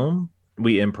the film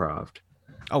we improv'd.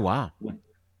 Oh wow.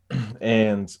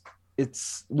 And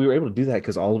we were able to do that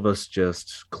because all of us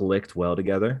just clicked well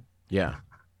together. Yeah.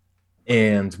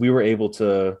 And we were able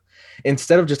to,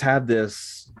 instead of just have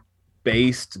this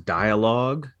based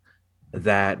dialogue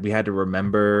that we had to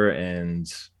remember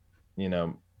and, you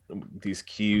know, these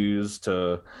cues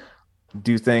to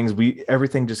do things,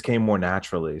 everything just came more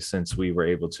naturally since we were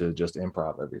able to just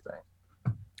improv everything.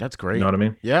 That's great. You know what I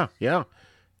mean? Yeah,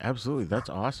 absolutely. That's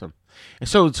awesome. And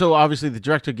so obviously the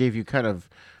director gave you kind of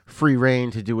free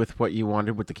reign to do with what you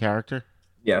wanted with the character.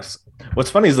 Yes. What's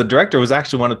funny is the director was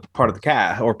actually part of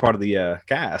the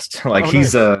cast. Like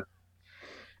nice.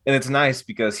 And it's nice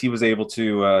because he was able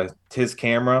to his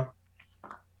camera.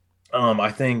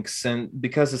 I think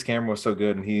because his camera was so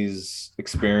good and he's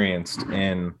experienced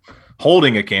in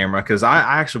holding a camera, because I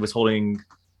actually was holding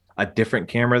a different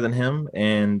camera than him,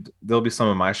 and there'll be some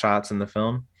of my shots in the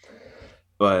film,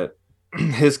 but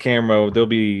his camera, there'll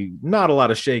be not a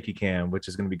lot of shaky cam, which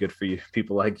is going to be good for you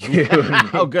people like you.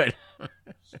 Oh, good.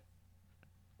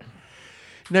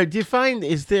 Now, do you find,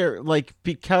 is there, like,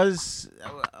 because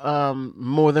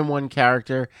more than one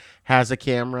character has a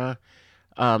camera,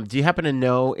 do you happen to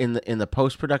know in the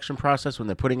post-production process when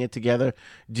they're putting it together,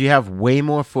 do you have way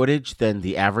more footage than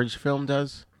the average film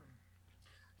does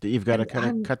that you've got to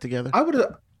kind of cut together?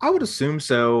 I would assume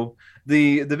so.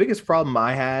 The biggest problem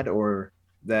I had, or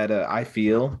that I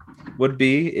feel would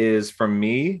be, is from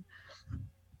me,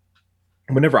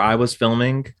 whenever I was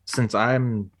filming, since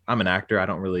I'm an actor, I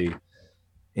don't really,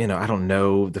 I don't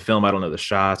know the film, I don't know the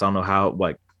shots, I don't know how,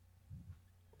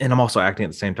 and I'm also acting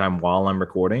at the same time while I'm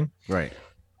recording. Right.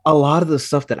 A lot of the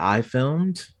stuff that I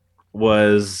filmed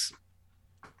was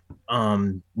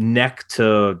neck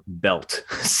to belt,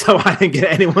 so I didn't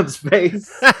get anyone's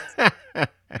face.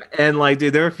 And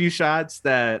dude, there were a few shots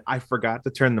that I forgot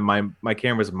to turn my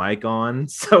camera's mic on,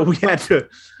 so we had to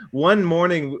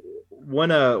morning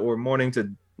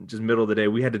to just middle of the day,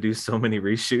 we had to do so many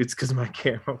reshoots because my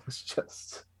camera was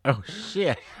just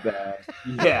shit bad.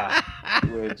 Yeah.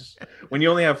 Which, when you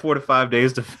only have 4 to 5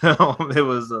 days to film, it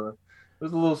was a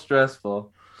little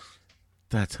stressful.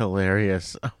 That's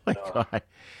hilarious. Oh my god.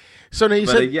 So now you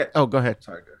said, oh, go ahead.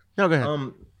 Sorry. No, go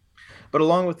ahead. But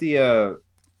along with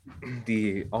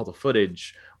all the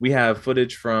footage, we have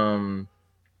footage from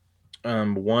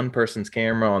one person's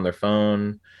camera on their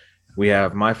phone. We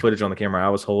have my footage on the camera I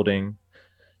was holding.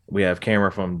 We have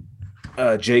camera from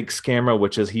Jake's camera,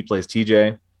 which is he plays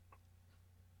TJ,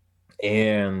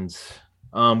 and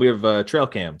we have trail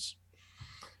cams.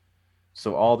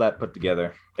 So all that put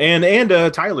together, and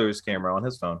Tyler's camera on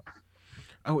his phone.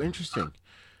 Oh, interesting.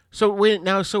 So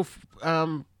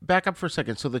back up for a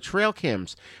second. So the trail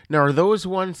cams, now, are those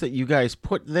ones that you guys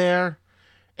put there?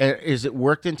 And is it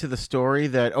worked into the story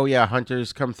that, oh yeah,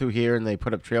 hunters come through here and they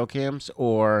put up trail cams,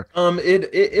 or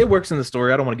it works in the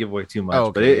story. I don't want to give away too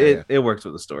much, but it works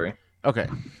with the story. Okay,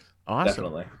 awesome.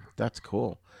 Definitely, that's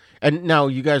cool. And now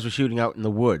you guys were shooting out in the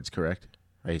woods, correct?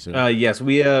 I assume. Yes,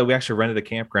 we actually rented a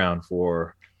campground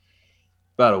for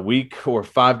about a week or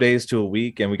 5 days to a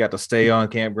week, and we got to stay on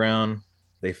campground.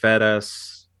 They fed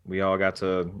us. We all got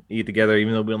to eat together,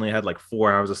 even though we only had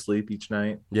 4 hours of sleep each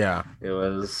night. Yeah, it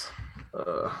was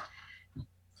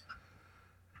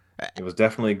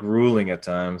definitely grueling at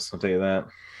times. I'll tell you that.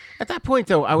 At that point,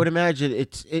 though, I would imagine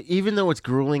even though it's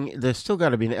grueling, there's still got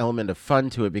to be an element of fun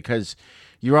to it because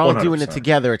you're all 100%. Doing it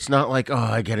together. It's not like, oh,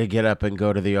 I got to get up and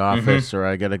go to the office, or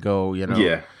I got to go,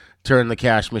 turn the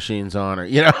cash machines on, or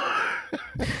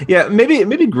Yeah,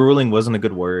 maybe grueling wasn't a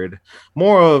good word.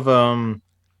 More of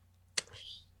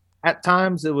at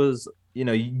times it was,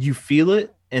 you feel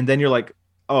it, and then you're like,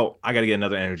 oh, I got to get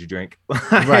another energy drink.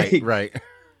 Right.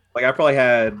 I probably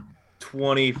had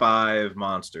 25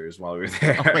 monsters while we were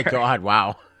there. Oh my god!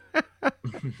 Wow.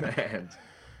 Man.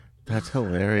 That's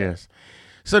hilarious.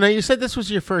 So now you said this was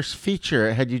your first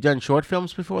feature. Had you done short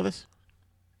films before this?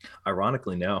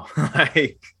 Ironically, no.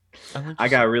 I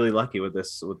got really lucky with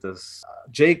this.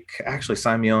 Jake actually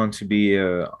signed me on to be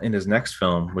in his next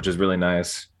film, which is really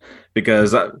nice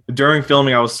because during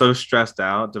filming I was so stressed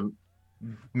out to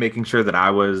making sure that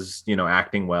I was,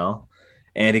 acting well,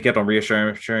 and he kept on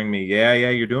reassuring me, yeah,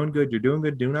 you're doing good,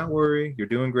 do not worry, you're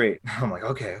doing great. I'm like,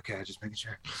 okay, just making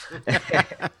sure.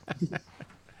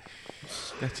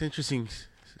 That's interesting.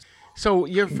 So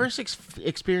your first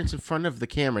experience in front of the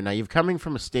camera, now you're coming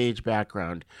from a stage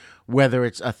background, whether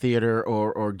it's a theater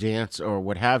or dance or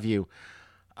what have you,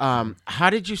 how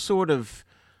did you sort of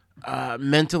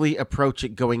mentally approach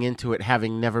it going into it,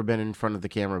 having never been in front of the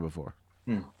camera before?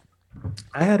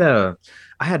 I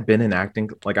had been in acting,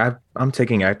 like I'm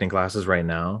taking acting classes right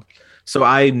now. So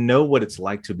I know what it's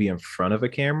like to be in front of a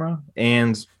camera.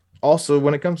 And also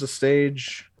when it comes to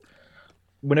stage,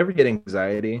 whenever you get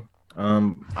anxiety,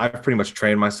 I've pretty much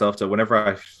trained myself to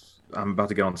whenever I'm about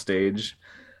to get on stage,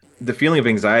 the feeling of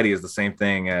anxiety is the same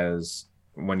thing as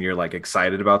when you're like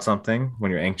excited about something,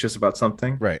 when you're anxious about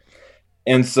something. Right.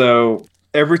 And so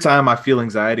every time I feel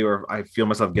anxiety or I feel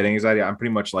myself getting anxiety, I'm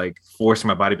pretty much like forcing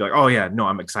my body to be like, oh yeah, no,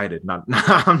 I'm excited.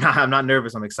 I'm not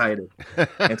nervous. I'm excited.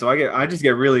 And so I just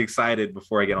get really excited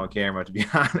before I get on camera, to be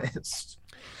honest.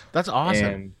 That's awesome.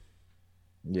 And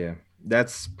yeah,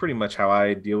 that's pretty much how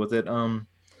I deal with it.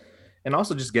 And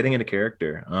also just getting into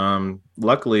character.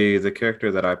 Luckily the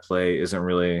character that I play isn't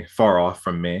really far off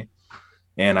from me.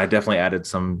 And I definitely added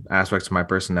some aspects of my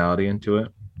personality into it.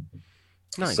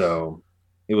 Nice. So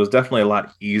it was definitely a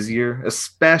lot easier,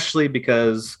 especially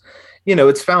because,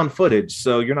 it's found footage.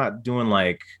 So you're not doing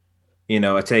like,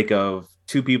 a take of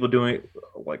two people doing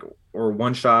like, or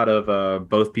one shot of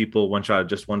both people, one shot of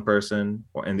just one person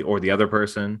or the other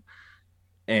person.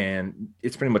 And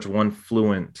it's pretty much one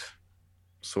fluent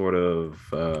sort of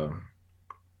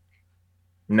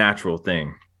natural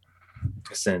thing,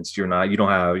 since you're not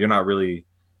really,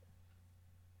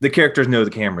 the characters know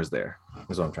the camera's there,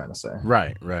 is what I'm trying to say.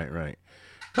 Right.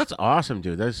 That's awesome,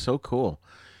 dude. That's so cool.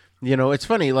 It's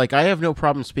funny, like I have no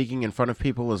problem speaking in front of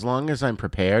people as long as I'm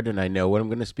prepared and I know what I'm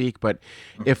going to speak. But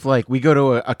if like we go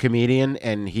to a comedian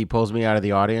and he pulls me out of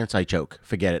the audience, I choke.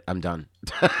 Forget it. I'm done.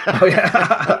 Oh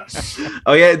yeah.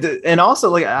 Oh yeah. And also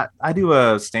like I do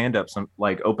a stand-up, some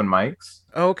like open mics.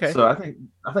 Oh, okay. So I think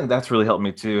that's really helped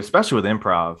me too, especially with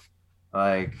improv.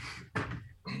 Like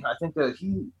I think that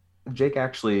Jake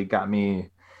actually got me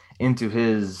into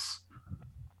his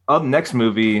next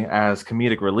movie as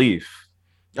comedic relief.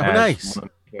 Oh, nice. One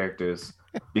of the characters,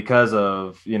 because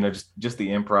of just the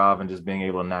improv and just being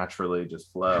able to naturally just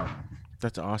flow.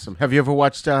 That's awesome. Have you ever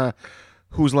watched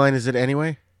Whose Line Is It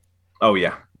Anyway? Oh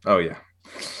yeah.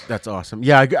 That's awesome.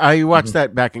 Yeah, I watched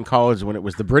that back in college when it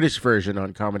was the British version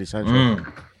on Comedy Central.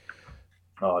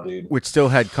 Oh, dude. Which still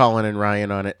had Colin and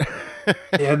Ryan on it.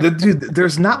 Yeah, dude,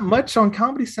 there's not much on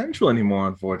Comedy Central anymore,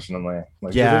 unfortunately.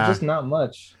 Like, there's just not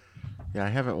much. Yeah, I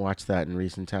haven't watched that in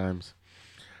recent times.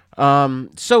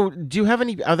 So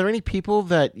are there any people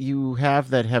that you have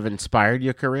that have inspired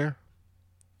your career?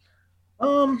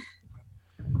 Are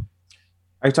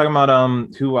you talking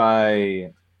about who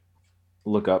I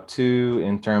look up to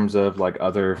in terms of like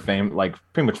other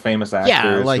pretty much famous actors?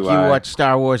 Yeah, like you watch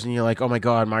Star Wars and you're like, oh my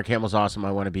God, Mark Hamill's awesome.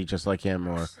 I want to be just like him,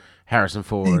 or Harrison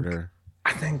Ford.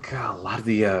 I think a lot of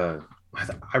the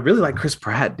I really like Chris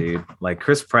Pratt, dude. Like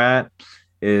Chris Pratt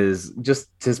is just,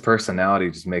 his personality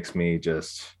just makes me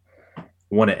just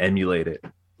want to emulate it.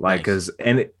 Like, because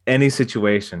in any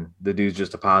situation, the dude's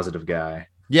just a positive guy.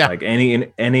 Yeah. Like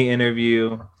any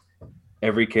interview,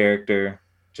 every character,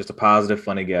 just a positive,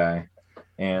 funny guy.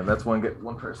 And that's one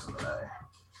person that I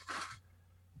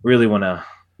really want to,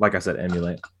 like I said,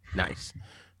 emulate. Nice.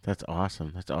 That's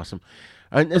awesome.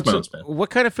 And so, what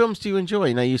kind of films do you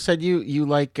enjoy? Now, you said you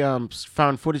like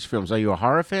found footage films. Are you a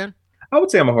horror fan? I would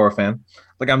say I'm a horror fan.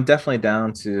 Like, I'm definitely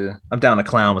down to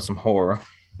clown with some horror.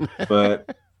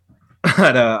 But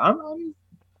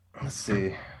let's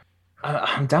see.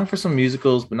 I'm down for some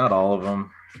musicals, but not all of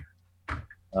them.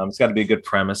 It's got to be a good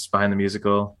premise behind the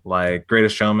musical, like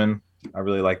Greatest Showman. I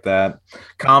really like that.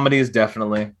 Comedies,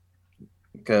 definitely,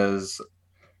 because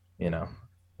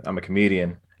I'm a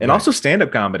comedian, and also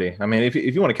stand-up comedy. I mean, if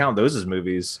you want to count those as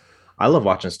movies, I love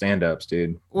watching stand-ups,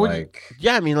 dude. Well,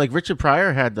 yeah, I mean, like Richard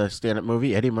Pryor had the stand-up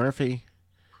movie. Eddie Murphy,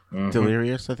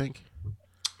 Delirious, I think.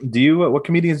 What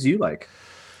comedians do you like?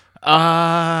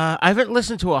 I haven't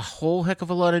listened to a whole heck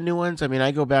of a lot of new ones. I mean, I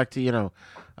go back to,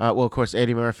 of course,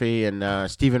 Eddie Murphy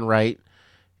and Stephen Wright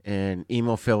and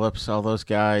Emo Phillips, all those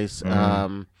guys.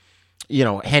 Henny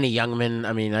Youngman.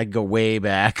 I mean, I'd go way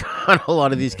back on a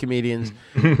lot of these comedians.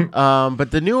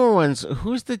 But the newer ones,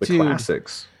 who's the dude?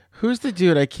 Classics. Who's the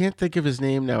dude? I can't think of his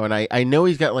name now. And I know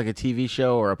he's got like a TV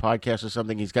show or a podcast or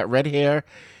something. He's got red hair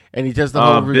and he does the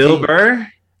whole routine. Bill Burr?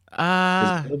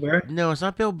 Bill Burr? No, it's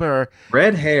not Bill Burr.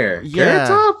 Red hair. Yeah. Carrot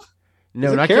Top?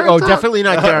 No, not Carrot Top. Oh, definitely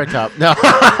not Carrot Top. No.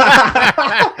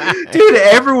 Dude,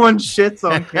 everyone shits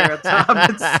on Carrot Top.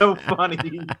 It's so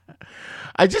funny.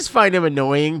 I just find him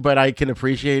annoying, but I can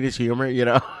appreciate his humor,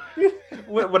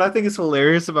 What I think is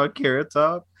hilarious about Carrot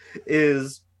Top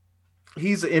is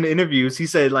he's in interviews. He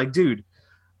said, like, dude,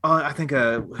 I think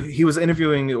he was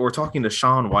interviewing or talking to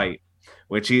Shaun White,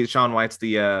 Shaun White's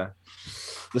the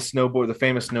famous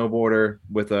snowboarder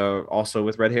with also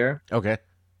with red hair. Okay.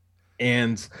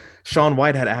 And Shaun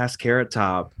White had asked Carrot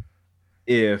Top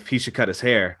if he should cut his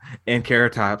hair, and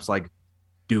Carrot Top's like,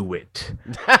 do it.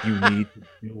 You need to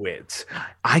do it.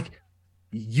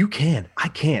 You can. I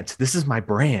can't. This is my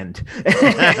brand.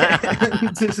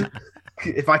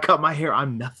 If I cut my hair,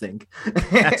 I'm nothing.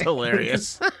 That's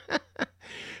hilarious.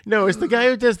 No, it's the guy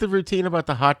who does the routine about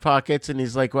the Hot Pockets, and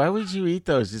he's like, why would you eat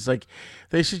those? He's like,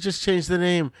 they should just change the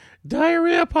name.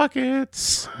 Diarrhea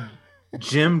Pockets.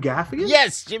 Jim Gaffigan?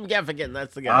 Yes, Jim Gaffigan.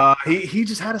 That's the guy. He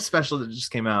just had a special that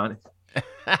just came out.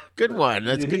 Good one.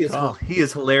 That's Dude, good call. He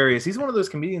is hilarious. He's one of those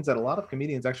comedians that a lot of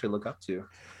comedians actually look up to.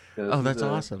 Oh, that's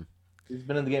awesome. He's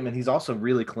been in the game, and he's also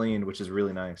really clean, which is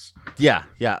really nice. Yeah,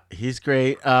 he's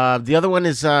great. The other one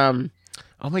is, oh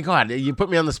my God, you put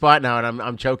me on the spot now, and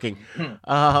I'm choking.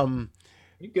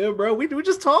 You good, bro? We're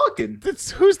just talking.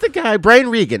 Who's the guy? Brian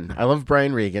Regan. I love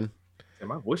Brian Regan. Yeah,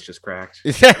 my voice just cracked.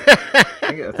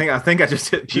 I think I just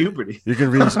hit puberty. You can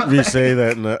re-say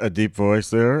that in a deep voice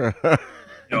there.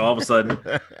 All of a sudden,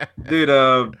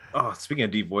 dude. Speaking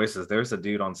of deep voices, there's a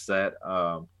dude on set.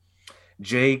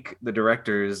 Jake, the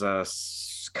director's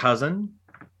cousin.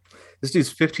 This dude's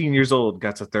 15 years old,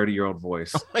 got a 30-year-old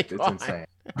voice. Oh my God. It's insane.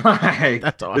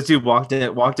 That's awesome. This dude walked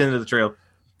into the trail.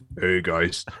 Hey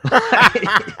guys.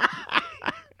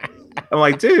 I'm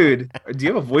like, dude, do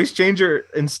you have a voice changer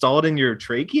installed in your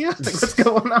trachea? Like, what's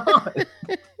going on?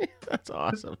 That's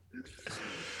awesome.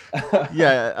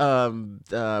 Yeah,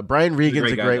 Brian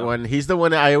Regan's a great one. He's the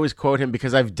one I always quote him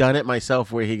because I've done it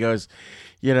myself where he goes,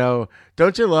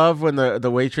 don't you love when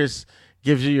the waitress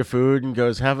gives you your food and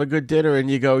goes, have a good dinner,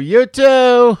 and you go, you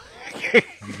too.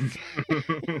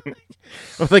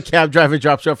 Or the cab driver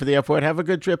drops you off at the airport, have a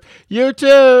good trip, you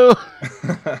too.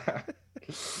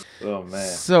 Oh man.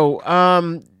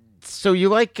 So you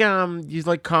like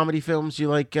comedy films? You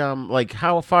like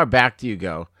how far back do you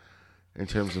go in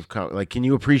terms of can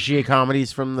you appreciate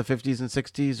comedies from the 50s and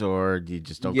 60s, or do you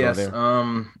just don't go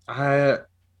there?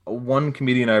 One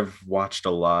comedian I've watched a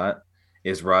lot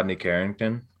is Rodney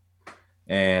Carrington,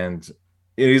 and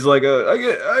he's like,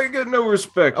 I get no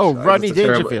respect. Oh, Rodney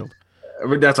Dangerfield.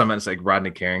 That's what I meant to say,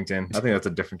 Rodney Carrington. I think that's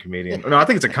a different comedian. No, I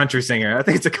think it's a country singer. I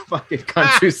think it's a fucking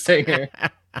country singer.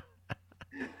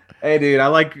 Hey, dude, I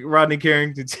like Rodney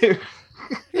Carrington too.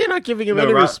 You're not giving him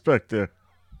any respect there.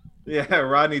 Yeah,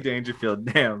 Rodney Dangerfield.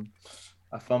 Damn,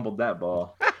 I fumbled that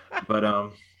ball.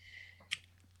 But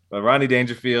Rodney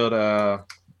Dangerfield,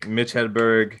 Mitch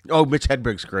Hedberg. Oh, Mitch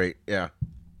Hedberg's great. Yeah.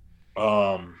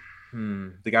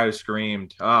 The guy who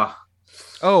screamed.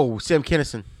 Oh, Sam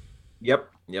Kinison. Him.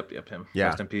 Yeah.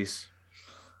 Rest in peace.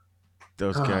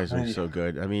 Those guys are so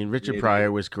good. I mean, Richard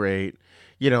Pryor was great.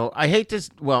 I hate to.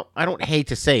 Well, I don't hate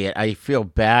to say it. I feel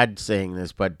bad saying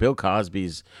this, but Bill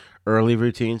Cosby's early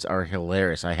routines are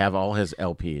hilarious. I have all his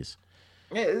LPs.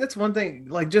 Yeah, that's one thing.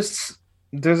 Like, just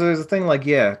there's a thing. Like,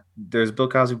 yeah, there's Bill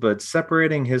Cosby, but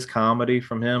separating his comedy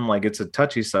from him, like, it's a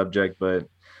touchy subject, but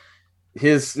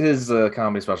his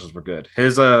comedy specials were good.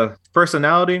 His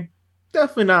personality,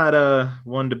 definitely not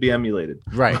one to be emulated.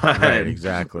 Right. Right.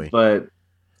 Exactly. But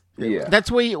yeah,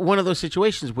 that's one of those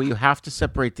situations where you have to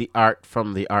separate the art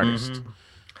from the artist. Mm-hmm.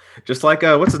 Just like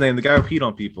what's his name? The guy who peed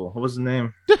on people. What was his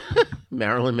name?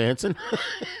 Marilyn Manson.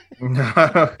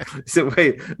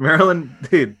 Wait, Marilyn,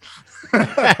 dude.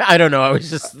 I don't know. I was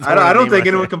just. I don't think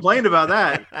anyone complained about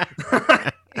that.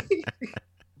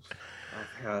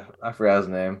 I forgot his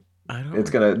name. It's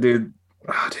gonna, dude.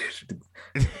 Oh,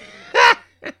 dude.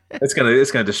 It's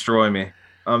gonna destroy me.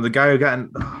 The guy who got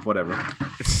whatever.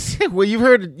 Well, you've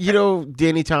heard,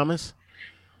 Danny Thomas.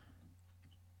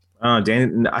 Oh,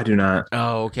 Danny, I do not.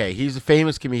 Oh, okay. He's a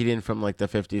famous comedian from like the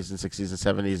 50s and 60s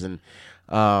and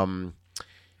 70s, and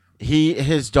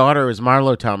his daughter is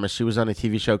Marlo Thomas. She was on a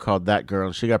TV show called That Girl,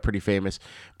 and she got pretty famous.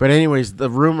 But anyways, the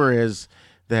rumor is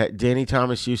that Danny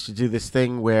Thomas used to do this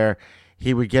thing where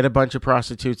he would get a bunch of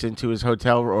prostitutes into his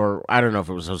hotel, or I don't know if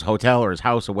it was his hotel or his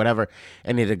house or whatever,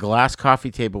 and he had a glass coffee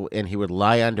table, and he would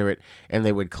lie under it, and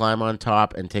they would climb on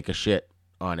top and take a shit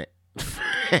on it.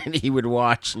 And he would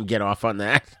watch and get off on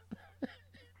that.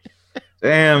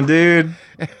 Damn, dude.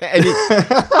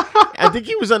 I think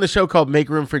he was on a show called Make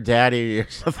Room for Daddy or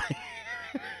something.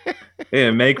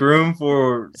 Yeah, make room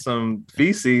for some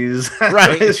feces.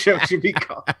 Right. This show should be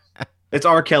called. It's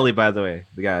R. Kelly, by the way,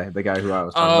 the guy who I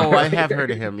was talking about. I have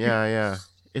heard of him. Yeah.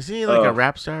 Is he like a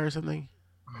rap star or something?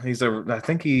 I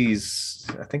think he's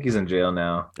in jail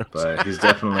now, but he's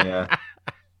definitely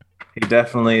He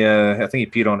definitely, I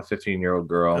think he peed on a 15-year-old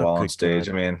girl while on stage.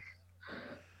 God.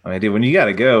 I mean, dude, when you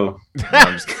gotta go, no,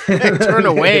 I'm just kidding. Turn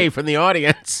away from the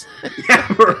audience. Yeah,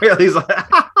 for real. He's like,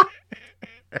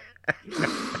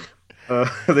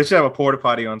 they should have a porta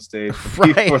potty on stage for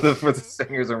the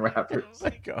singers and rappers. Oh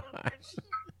my gosh,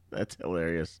 that's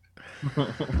hilarious.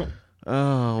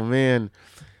 Oh man.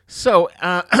 So,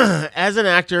 as an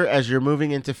actor, as you're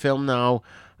moving into film now,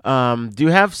 do you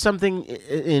have something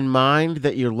in mind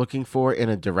that you're looking for in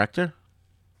a director?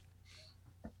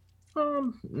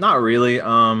 Not really.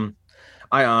 I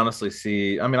honestly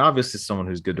see, obviously someone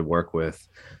who's good to work with,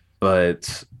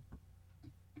 but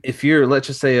if you're, let's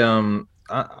just say,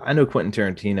 I know Quentin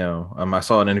Tarantino. I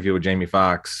saw an interview with Jamie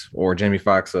Foxx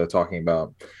talking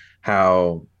about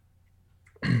how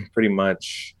pretty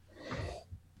much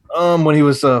when he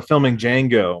was filming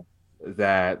Django,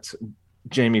 that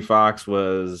Jamie Foxx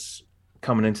was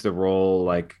coming into the role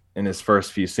like in his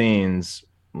first few scenes,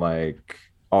 like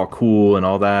all cool and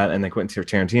all that, and then Quentin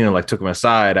Tarantino like took him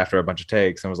aside after a bunch of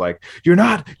takes and was like, "You're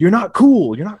not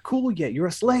cool. You're not cool yet. You're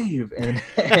a slave," and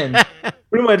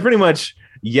pretty much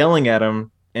yelling at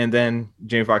him. And then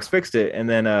Jamie Foxx fixed it. And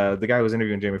then the guy who was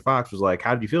interviewing Jamie Foxx was like,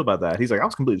 "How did you feel about that?" He's like, "I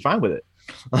was completely fine with it."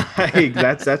 Like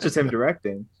that's just him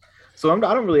directing. So I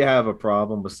don't really have a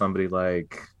problem with somebody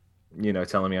like,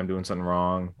 telling me I'm doing something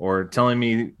wrong or telling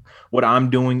me what I'm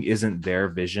doing isn't their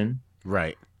vision.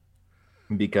 Right.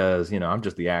 Because, I'm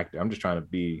just the actor. I'm just trying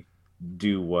to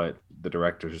do what the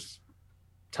director's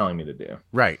telling me to do.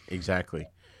 Right. Exactly.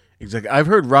 I've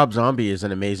heard Rob Zombie is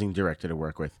an amazing director to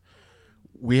work with.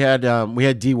 We had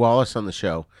Dee Wallace on the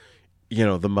show,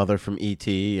 the mother from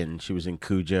E.T., and she was in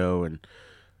Cujo, and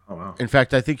oh wow. In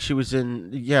fact, I think she was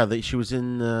in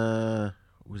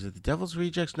was it The Devil's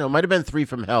Rejects? No, it might have been 3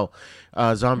 from Hell,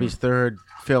 Zombie's third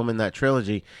film in that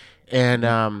trilogy,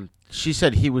 and she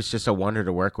said he was just a wonder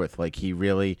to work with. Like he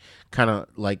really kind of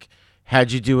like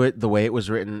had you do it the way it was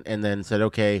written, and then said,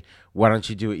 "Okay, why don't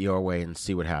you do it your way and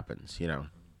see what happens?"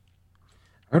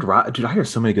 I hear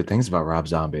so many good things about Rob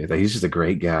Zombie. That he's just a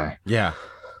great guy. Yeah.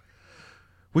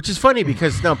 Which is funny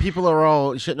because now people are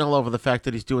all shitting all over the fact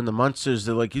that he's doing the Munsters.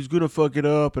 They're like, he's going to fuck it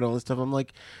up and all this stuff. I'm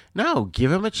like, no,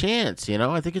 give him a chance.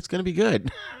 I think it's going to be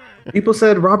good. People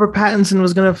said Robert Pattinson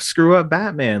was going to screw up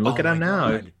Batman. Look at him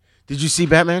now. God. Did you see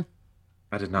Batman?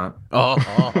 I did not. Oh.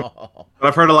 But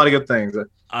I've heard a lot of good things.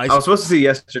 I was supposed to see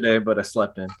yesterday, but I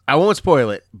slept in. I won't spoil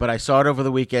it, but I saw it over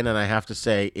the weekend, and I have to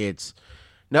say it's...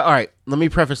 No, all right, let me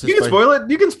preface this. You can spoil it.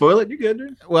 You can spoil it. You're good,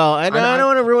 dude. Well, I don't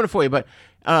want to ruin it for you, but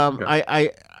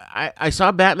Okay. I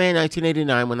saw Batman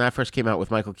 1989 when that first came out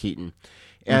with Michael Keaton,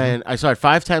 and I saw it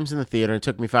 5 times in the theater. It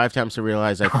took me 5 times to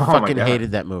realize I fucking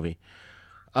hated that movie.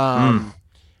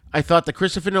 I thought the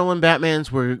Christopher Nolan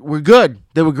Batmans were good.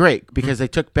 They were great because they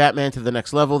took Batman to the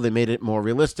next level. They made it more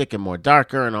realistic and more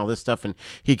darker and all this stuff, and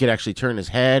he could actually turn his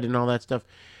head and all that stuff.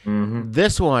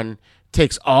 This one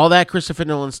takes all that Christopher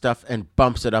Nolan stuff and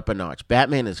bumps it up a notch.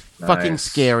 Batman is fucking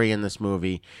scary in this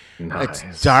movie. Nice.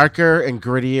 It's darker and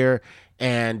grittier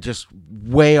and just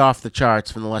way off the charts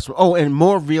from the last one. Oh, and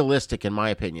more realistic, in my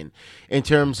opinion, in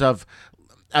terms of,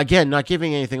 again, not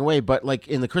giving anything away, but like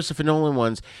in the Christopher Nolan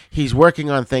ones, he's working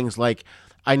on things like,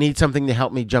 I need something to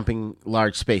help me jumping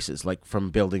large spaces, like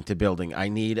from building to building. I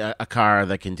need a car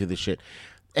that can do the shit.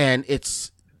 And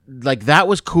it's like, that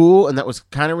was cool and that was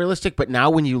kind of realistic. But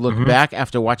now when you look back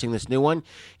after watching this new one,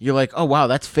 you're like, oh, wow,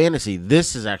 that's fantasy.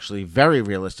 This is actually very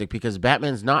realistic because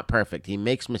Batman's not perfect. He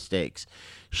makes mistakes.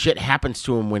 Shit happens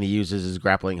to him when he uses his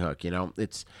grappling hook.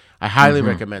 I highly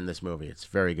recommend this movie. It's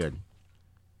very good.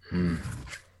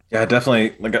 Yeah,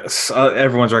 definitely. Like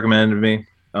everyone's recommended to me.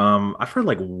 I've heard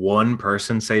like one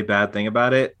person say bad thing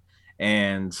about it,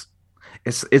 and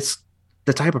it's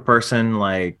the type of person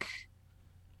like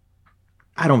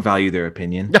I don't value their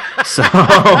opinion.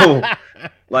 So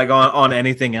like on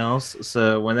anything else.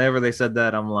 So whenever they said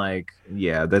that, I'm like,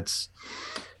 yeah,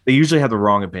 they usually have the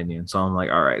wrong opinion. So I'm like,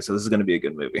 all right, so this is going to be a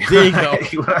good movie. There you go.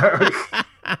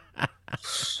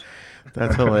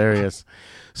 That's hilarious.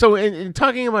 So in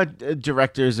talking about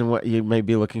directors and what you may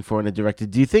be looking for in a director,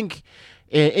 do you think,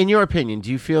 in your opinion, do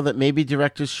you feel that maybe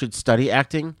directors should study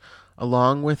acting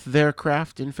along with their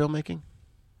craft in filmmaking?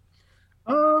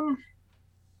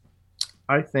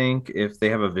 I think if they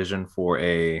have a vision for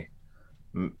a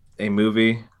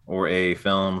movie or a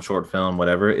film, short film,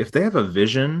 whatever, if they have a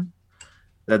vision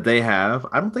that they have,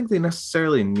 I don't think they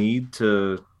necessarily need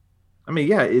to. I mean,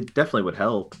 yeah, it definitely would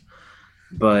help,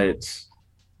 but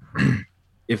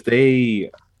if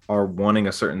they are wanting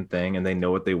a certain thing and they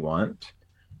know what they want,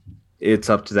 it's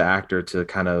up to the actor to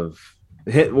kind of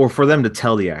hit, or for them to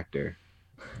tell the actor.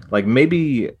 Like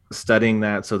maybe studying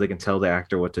that so they can tell the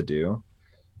actor what to do.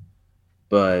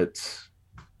 But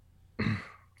I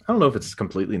don't know if it's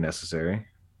completely necessary.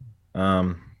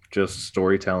 Just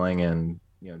storytelling and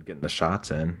getting the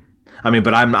shots in. I mean,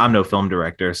 but I'm no film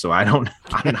director, so I don't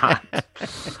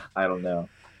know.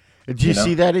 Do you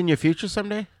see that in your future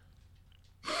someday?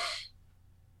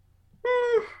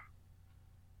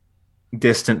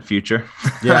 Distant future.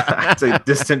 Yeah. I'd say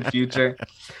distant future.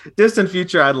 Distant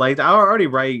future, I already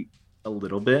write a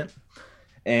little bit.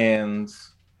 And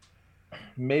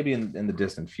maybe in the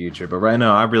distant future. But right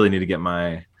now, I really need to get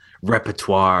my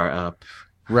repertoire up.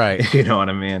 Right. You know what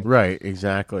I mean? Right,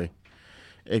 exactly.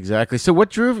 Exactly. So what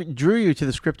drew you to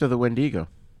the script of The Wendigo?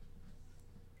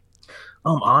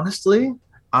 Honestly,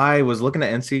 I was looking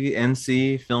at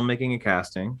NC filmmaking and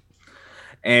casting,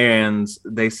 and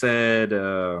they said,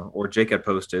 or Jake had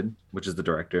posted, which is the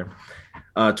director,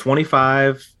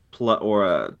 25 plus,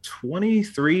 or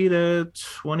 23 to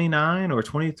 29 or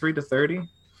 23 to 30,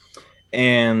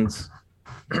 and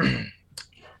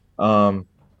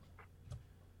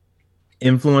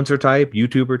influencer type,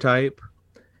 YouTuber type,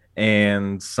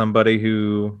 and somebody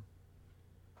who,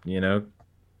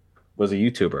 was a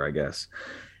YouTuber, I guess.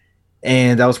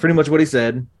 And that was pretty much what he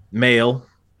said, male.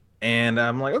 And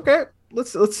I'm like, okay,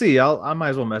 let's see. I might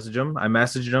as well message him. I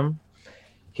messaged him.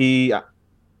 He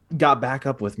got back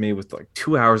up with me with like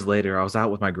 2 hours later. I was out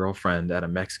with my girlfriend at a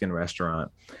Mexican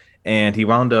restaurant, and he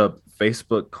wound up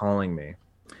Facebook calling me.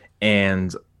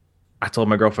 And I told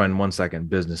my girlfriend, 1 second,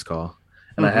 business call.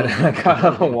 And I got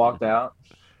up and walked out.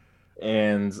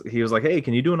 And he was like, hey,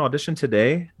 can you do an audition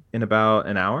today in about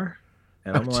an hour?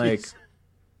 And I'm like,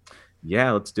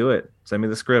 yeah, let's do it. Send me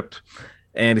the script.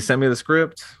 And he sent me the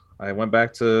script. I went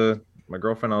back to my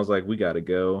girlfriend. I was like, we got to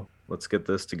go. Let's get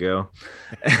this to go.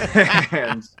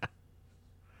 And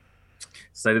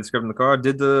so I did the script in the car,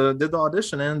 did the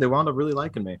audition, and they wound up really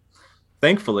liking me,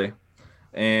 thankfully.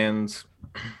 And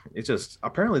it just,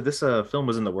 apparently this film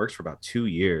was in the works for about 2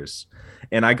 years.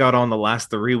 And I got on the last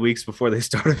 3 weeks before they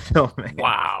started filming.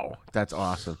 Wow. That's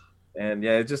awesome. And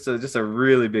yeah, it's just a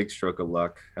really big stroke of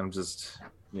luck. I'm just,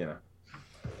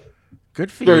 good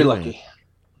for you. Very lucky.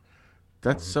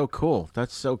 That's so cool.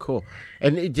 That's so cool.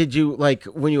 And did you, like,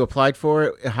 when you applied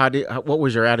for it, what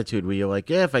was your attitude? Were you like,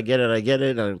 yeah, if I get it, I get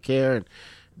it, I don't care, and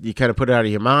you kind of put it out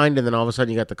of your mind, and then all of a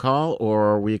sudden you got the call?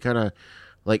 Or were you kind of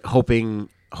like hoping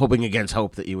against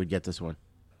hope that you would get this one?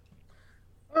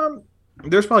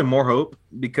 There's probably more hope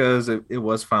because it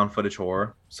was found footage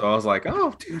horror. So I was like,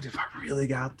 oh, dude, if I really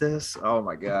got this, oh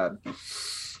my God,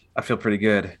 I feel pretty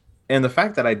good. And the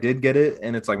fact that I did get it,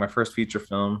 and it's like my first feature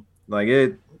film, like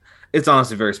it's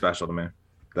honestly very special to me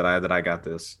that I got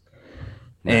this.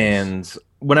 Nice. And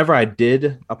whenever I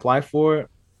did apply for it,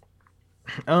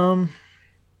 when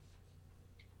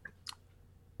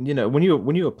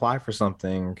you apply for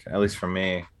something, at least for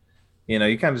me, you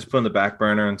kind of just put in the back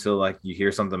burner until like you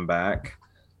hear something back.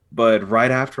 But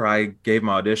right after I gave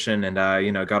my audition and I,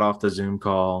 got off the Zoom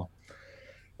call,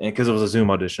 and because it was a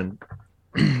Zoom audition,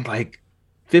 like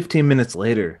 15 minutes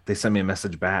later, they sent me a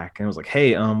message back and it was like,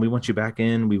 hey, we want you back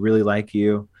in. We really like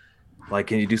you. Like,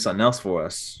 can you do something else for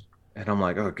us? And I'm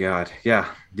like, oh God, yeah.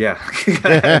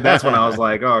 And that's when I was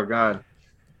like, oh God,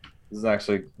 this is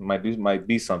actually might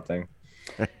be something.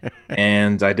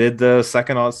 And I did the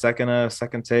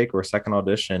second take or second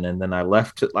audition, and then I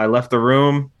left the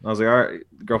room. I was like, all right,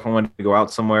 girlfriend wanted to go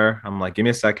out somewhere. I'm like, give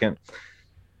me a second.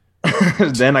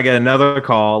 Then I get another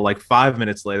call like 5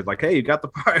 minutes later, like, hey, you got the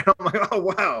part. I'm like, oh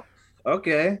wow,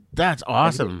 okay, that's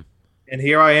awesome. And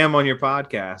here I am on your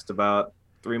podcast about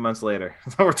 3 months later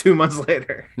or 2 months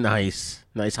later. Nice.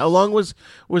 How long was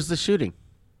the shooting?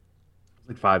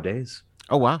 Like 5 days.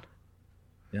 Oh wow.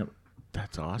 Yep.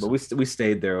 That's awesome. But we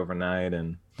stayed there overnight,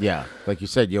 and yeah, like you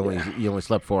said, you only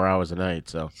slept 4 hours a night.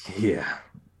 So yeah.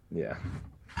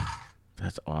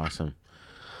 That's awesome.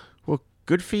 Well,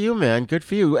 good for you, man. Good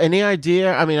for you. Any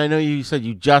idea? I mean, I know you said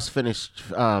you just finished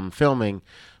filming,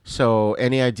 so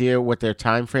any idea what their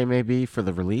time frame may be for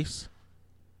the release?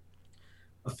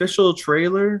 Official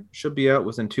trailer should be out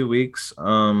within 2 weeks.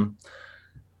 The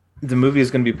movie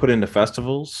is going to be put into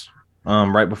festivals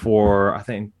right before, I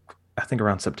think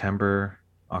around September,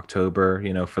 October,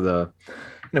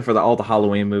 for all the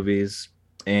Halloween movies.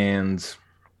 And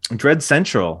Dread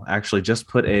Central actually just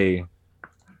put a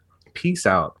piece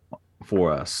out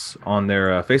for us on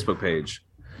their Facebook page.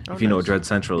 If you know what Dread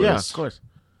Central is. Yeah, of course.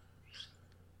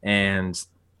 And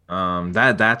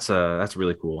that's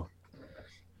really cool.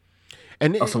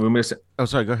 And also,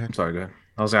 sorry, go ahead. I'm sorry, go ahead.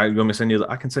 I was like, you want me to send you?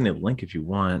 I can send you a link if you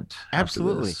want.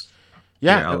 Absolutely.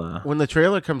 Yeah, when the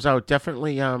trailer comes out,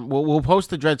 definitely. We'll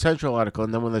post the Dread Central article,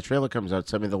 and then when the trailer comes out,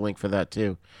 send me the link for that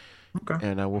too. Okay.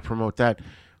 And we'll promote that.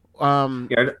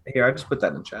 Here, I just put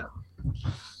that in chat.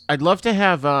 I'd love to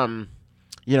have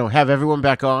have everyone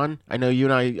back on. I know you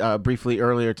and I briefly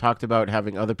earlier talked about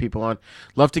having other people on.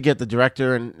 Love to get the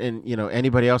director and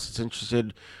anybody else that's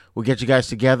interested. We'll get you guys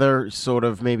together, sort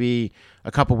of maybe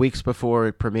a couple weeks before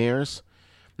it premieres.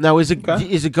 Now, is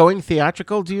it going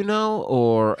theatrical, do you know,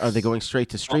 or are they going straight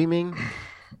to streaming?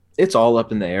 It's all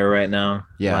up in the air right now.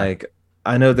 Yeah. Like,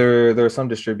 I know there are some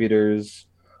distributors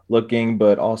looking,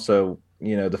 but also,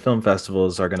 the film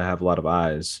festivals are going to have a lot of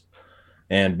eyes.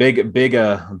 And big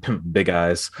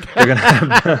eyes. They're gonna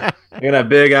have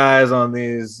big eyes on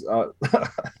these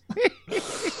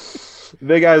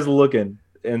big eyes looking.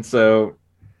 And so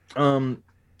I'm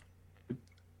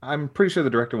pretty sure the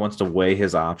director wants to weigh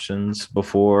his options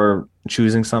before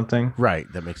choosing something. Right,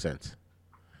 that makes sense.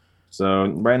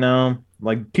 So right now,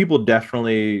 like, people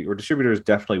definitely, or distributors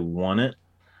definitely want it,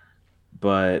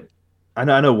 but I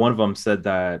know one of them said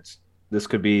that this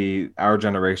could be our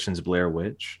generation's Blair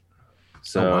Witch.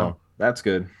 So That's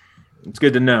good. It's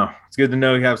good to know. It's good to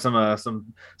know you have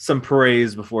some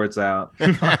praise before it's out.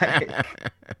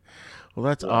 Well,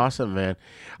 that's awesome, man.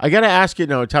 I got to ask you,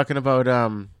 talking about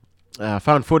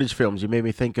found footage films, you made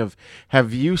me think of,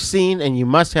 have you seen, and you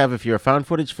must have if you're a found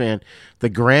footage fan, the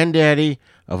granddaddy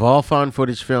of all found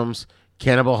footage films,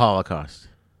 Cannibal Holocaust?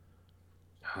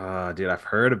 Dude, I've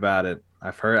heard about it.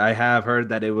 I have heard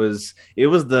that it was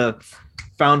the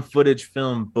found footage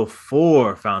film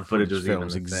before found footage was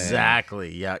films. Even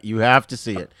exactly. Yeah, you have to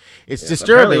see it. It's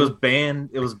disturbing.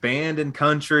 It was banned in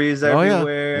countries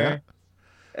everywhere.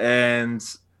 Yeah. And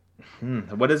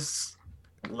what is,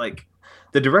 like,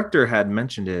 the director had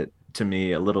mentioned it to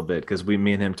me a little bit, because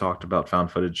me and him talked about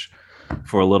found footage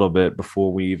for a little bit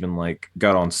before we even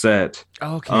got on set.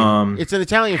 Okay. It's an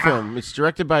Italian film. It's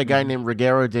directed by a guy named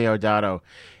Ruggero Deodato,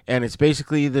 and it's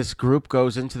basically this group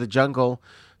goes into the jungle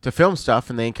to film stuff,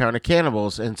 and they encounter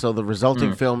cannibals, and so the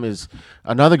resulting film is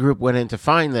another group went in to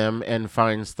find them and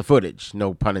finds the footage.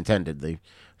 No pun intended. They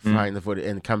find the footage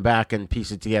and come back and piece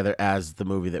it together as the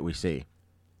movie that we see.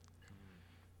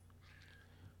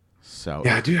 So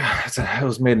yeah, dude, it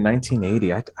was made in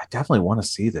 1980. I definitely want to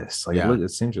see this.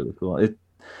 It seems really cool.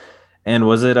 And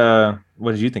was it?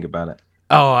 What did you think about it?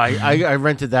 Oh, I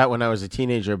rented that when I was a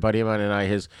teenager. A buddy of mine and I,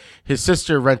 his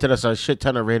sister rented us a shit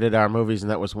ton of rated R movies,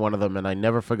 and that was one of them. And I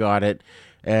never forgot it.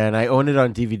 And I own it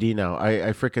on DVD now.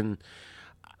 I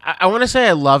want to say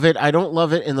I love it. I don't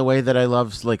love it in the way that I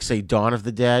love, like, say, Dawn of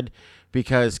the Dead,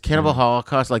 because Cannibal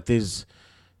Holocaust, like, there's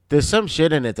some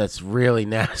shit in it that's really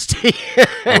nasty.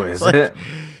 Oh, is it?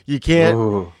 You can't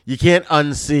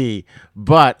unsee.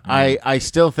 But I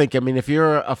still think, I mean, if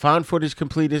you're a found footage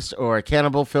completist or a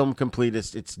cannibal film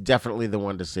completist, it's definitely the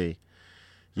one to see.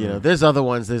 There's other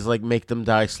ones. There's like Make Them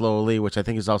Die Slowly, which I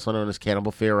think is also known as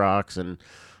Cannibal Ferox, and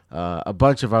a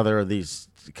bunch of other of these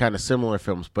kind of similar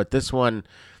films. But this one,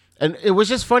 and it was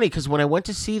just funny because when I went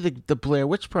to see the Blair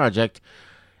Witch Project,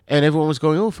 and everyone was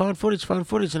going, oh, found footage.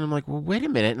 And I'm like, well, wait a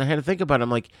minute. And I had to think about it. I'm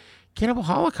like, Cannibal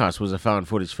Holocaust was a found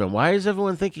footage film. Why is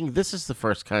everyone thinking this is the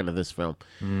first kind of this film?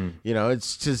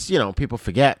 It's just, people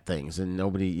forget things, and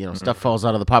nobody, stuff falls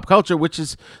out of the pop culture, which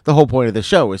is the whole point of the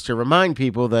show, is to remind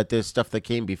people that there's stuff that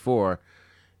came before.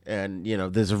 And,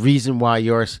 there's a reason why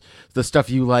the stuff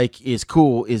you like is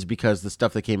cool, is because the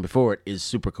stuff that came before it is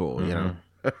super cool,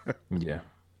 Yeah.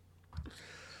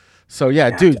 So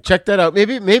dude, check that out.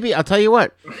 Maybe I'll tell you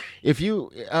what. If you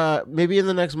maybe in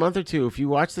the next month or two, if you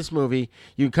watch this movie,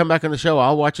 you can come back on the show.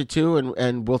 I'll watch it too,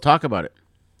 and we'll talk about it.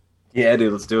 Yeah,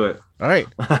 dude, let's do it. All right.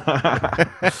 I'd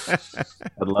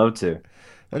love to.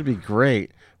 That'd be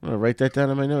great. I'm gonna write that down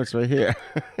in my notes right here.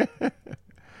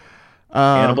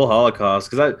 Cannibal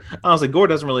Holocaust, because I honestly, gore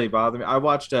doesn't really bother me. I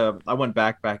watched I went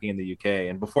backpacking in the UK,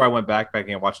 and before I went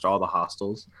backpacking, I watched all the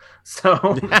hostels. So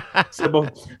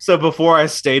before I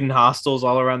stayed in hostels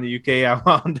all around the UK, I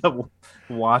wound up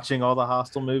watching all the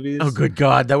Hostel movies. Oh, good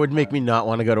God, that would make me not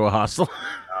want to go to a hostel.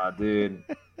 Dude,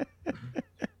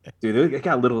 it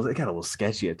got a little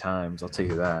sketchy at times. I'll tell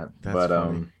you that. That's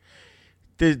funny.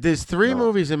 There's three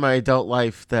movies in my adult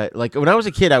life that, like, when I was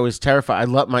a kid, I was terrified.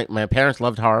 My parents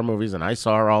loved horror movies, and I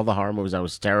saw all the horror movies. I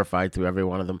was terrified through every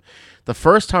one of them. The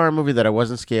first horror movie that I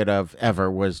wasn't scared of ever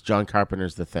was John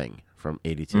Carpenter's The Thing from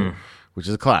 '82, which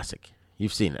is a classic.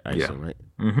 You've seen it, I assume, right?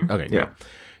 Mm-hmm. Okay, yeah.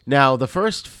 Now, the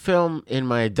first film in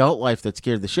my adult life that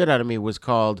scared the shit out of me was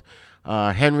called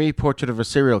Henry, Portrait of a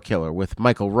Serial Killer, with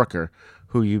Michael Rooker,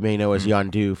 who you may know as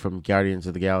Yondu from Guardians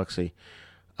of the Galaxy.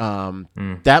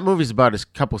 That movie's about a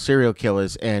couple serial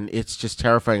killers, and it's just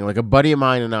terrifying. Like a buddy of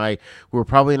mine and I, who were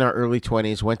probably in our early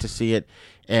 20s, went to see it,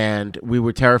 and we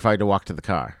were terrified to walk to the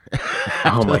car.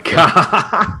 Oh my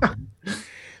God.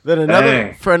 Then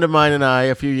another friend of mine and I,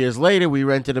 a few years later, we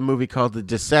rented a movie called The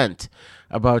Descent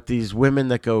about these women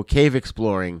that go cave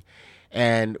exploring.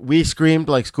 And we screamed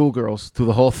like schoolgirls through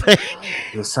the whole thing.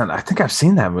 Descent. I think I've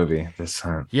seen that movie.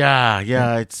 Descent. Yeah.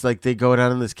 It's like they go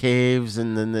down in these caves,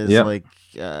 and then there's like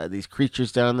these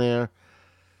creatures down there.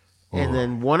 And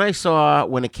then one I saw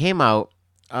when it came out,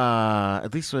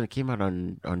 at least when it came out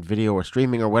on video or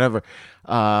streaming or whatever,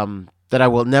 that I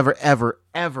will never, ever,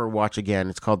 ever watch again.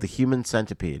 It's called The Human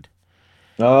Centipede.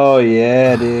 Oh,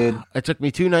 yeah, dude. It took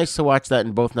me 2 nights to watch that,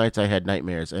 and both nights I had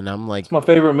nightmares. And I'm like... It's my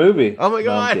favorite movie. Oh, my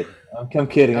God. I'm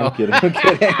kidding. I'm kidding.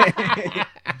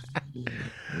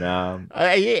 No.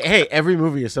 Hey, every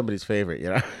movie is somebody's favorite, you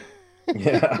know?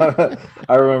 Yeah.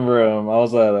 I remember I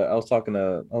was on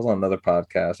another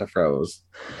podcast. I forgot it was.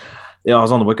 Yeah, I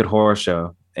was on the Wicked Horror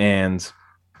Show, and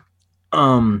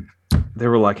they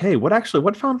were like, "Hey, what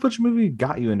found footage movie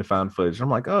got you into found footage?" And I'm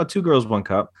like, "Oh, Two Girls, One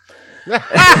Cup."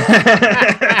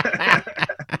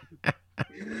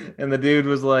 And the dude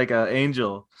was like,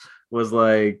 Angel was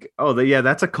like, "Oh,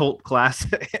 that's a cult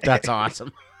classic." That's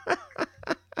awesome.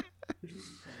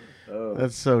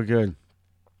 That's so good.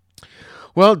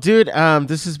 Well, dude,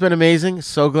 this has been amazing.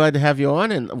 So glad to have you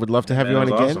on, and would love to have you on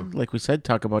again. Awesome. Like we said,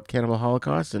 talk about Cannibal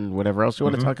Holocaust and whatever else you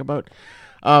want to talk about.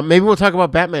 Maybe we'll talk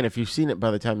about Batman if you've seen it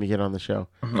by the time you get on the show.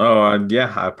 Oh,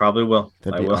 yeah, I probably will.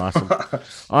 That'd be awesome.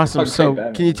 Awesome. So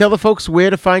can you tell the folks where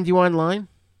to find you online?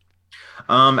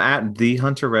 At The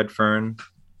Hunter Redfern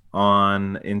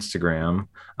on Instagram.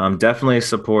 Definitely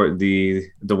support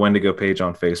the Wendigo page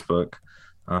on Facebook.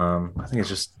 I think it's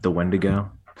just the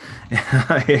Wendigo.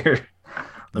 Here.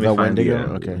 Let me find Wendigo.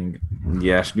 Okay.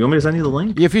 Yeah. You want me to send you the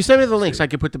link? Yeah, if you send me the links, I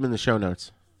can put them in the show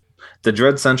notes. The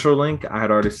Dread Central link I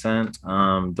had already sent.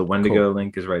 The Wendigo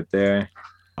link is right there.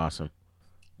 Awesome.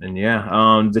 And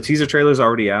yeah, the teaser trailer is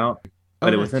already out,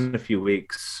 but within a few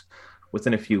weeks,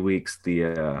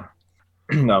 the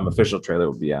official trailer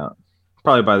will be out.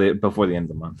 Probably before the end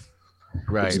of the month.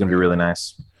 Right. Which is gonna be really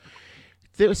nice.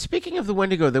 Speaking of the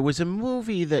Wendigo, there was a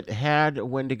movie that had a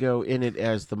Wendigo in it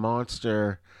as the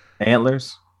monster.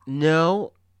 Antlers?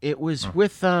 No, it was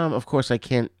with of course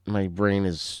my brain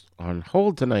is on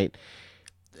hold tonight.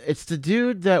 It's the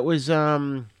dude that was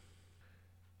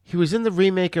he was in the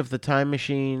remake of The Time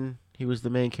Machine. He was the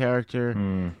main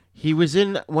character. He was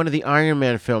in one of the Iron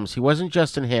Man films. He wasn't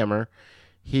Justin Hammer.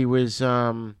 He was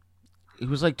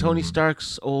like Tony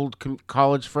Stark's old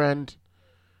college friend,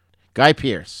 Guy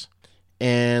Pearce.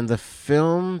 And the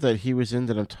film that he was in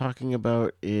that I'm talking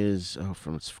about is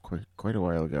from quite a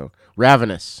while ago,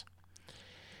 Ravenous.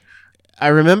 I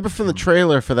remember from the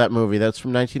trailer for that movie. That's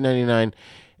from 1999,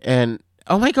 and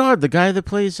oh my God, the guy that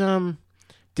plays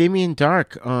Damien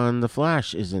Dark on The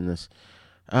Flash is in this.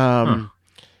 And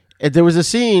there was a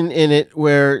scene in it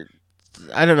where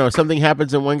I don't know, something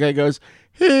happens, and one guy goes,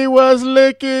 "He was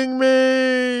licking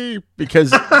me,"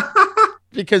 because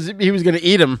he was going to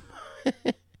eat him.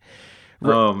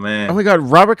 Oh, man. Oh, my God.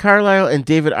 Robert Carlyle and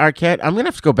David Arquette. I'm going to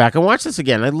have to go back and watch this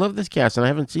again. I love this cast, and I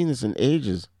haven't seen this in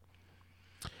ages.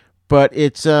 But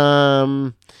it's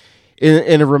in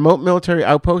a remote military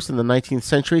outpost in the 19th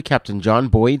century, Captain John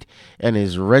Boyd and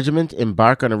his regiment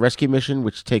embark on a rescue mission,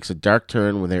 which takes a dark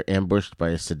turn when they're ambushed by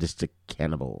a sadistic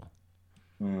cannibal.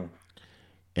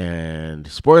 And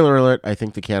spoiler alert, I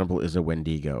think the cannibal is a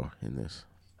Wendigo in this.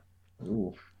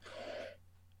 Ooh.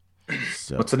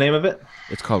 So, what's the name of it?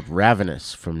 It's called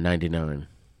Ravenous from 99.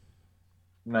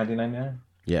 1999?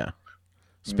 Yeah.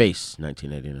 Space,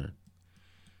 1999.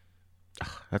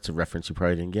 That's a reference you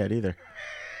probably didn't get either.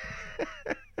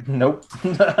 Nope.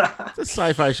 It's a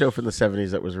sci-fi show from the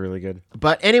 70s that was really good.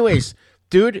 But anyways,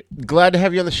 dude, glad to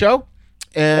have you on the show.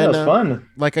 And it was fun.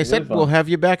 Like I said, we'll have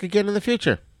you back again in the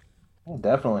future. Oh,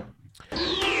 definitely.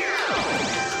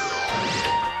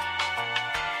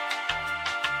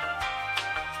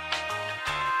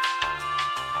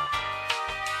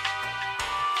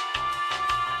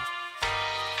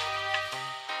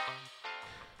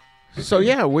 So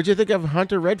yeah, what'd you think of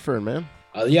Hunter Redfern, man?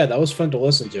 Yeah, that was fun to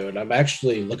listen to, and I'm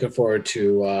actually looking forward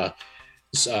to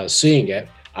seeing it.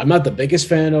 I'm not the biggest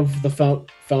fan of the found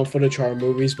footage horror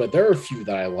movies, but there are a few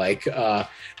that I like.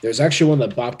 There's actually one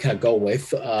that Bobcat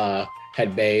Goldthwait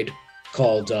had made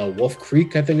called Wolf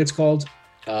Creek, I think it's called.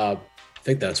 I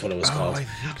think that's what it was called. I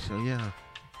think so, yeah.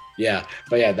 Yeah,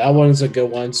 but yeah, that one's a good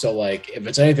one. So like, if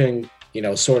it's anything,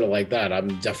 sort of like that,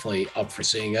 I'm definitely up for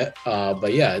seeing it.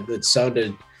 But yeah, it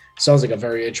sounded sounds like a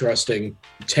very interesting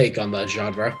take on that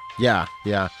genre. Yeah.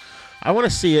 I want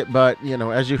to see it, but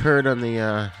as you heard on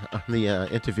the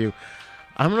interview,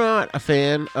 I'm not a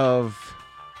fan of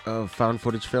found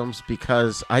footage films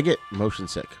because I get motion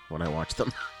sick when I watch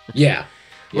them. Yeah.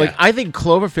 Like, I think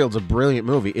Cloverfield's a brilliant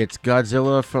movie. It's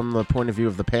Godzilla from the point of view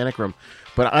of the Panic Room,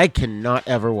 but I cannot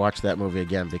ever watch that movie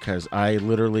again because I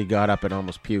literally got up and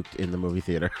almost puked in the movie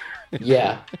theater.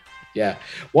 Yeah.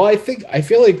 Well, I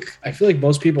feel like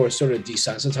most people are sort of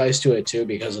desensitized to it too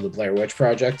because of the Blair Witch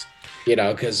Project.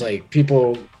 Because like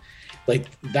people, like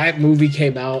that movie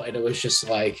came out and it was just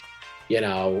like,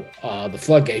 the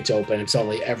floodgates open and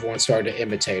suddenly everyone started to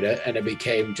imitate it and it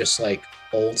became just like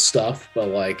old stuff. But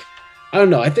like, I don't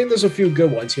know. I think there's a few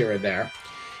good ones here and there.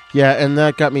 Yeah, and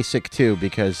that got me sick too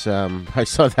because I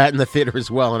saw that in the theater as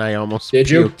well, and I almost did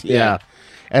puked. you? Yeah,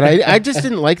 and I just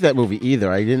didn't like that movie either.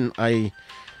 I don't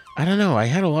know. I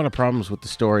had a lot of problems with the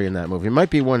story in that movie. It might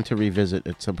be one to revisit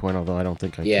at some point, although I don't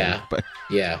think I can. But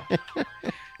yeah.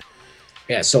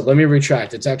 So let me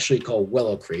retract. It's actually called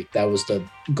Willow Creek. That was the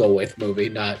go with movie,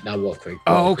 not Wolf Creek.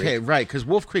 Willow Creek. Right? Because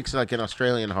Wolf Creek's like an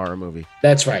Australian horror movie.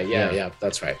 That's right. Yeah,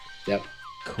 that's right. Yep.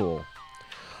 Cool.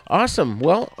 Awesome.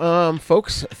 Well,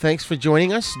 folks, thanks for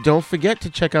joining us. Don't forget to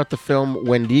check out the film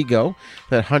Wendigo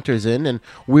that Hunter's in, and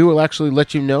we will actually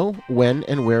let you know when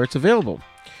and where it's available.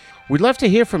 We'd love to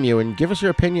hear from you and give us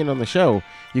your opinion on the show.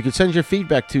 You can send your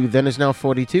feedback to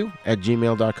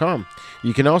thenisnow42@gmail.com.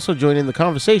 You can also join in the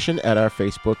conversation at our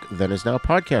Facebook Then Is Now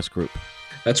podcast group.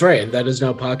 That's right. And That Is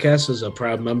Now Podcast is a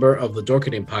proud member of the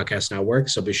Dorkening Podcast Network.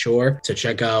 So be sure to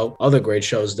check out other great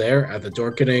shows there at the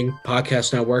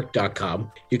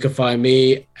dorkeningpodcastnetwork.com. You can find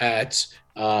me at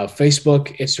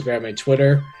Facebook, Instagram, and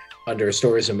Twitter under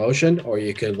Stories in Motion, or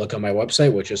you can look on my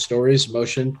website, which is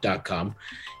storiesmotion.com.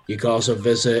 You can also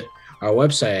visit our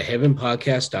website at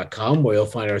havenpodcast.com, where you'll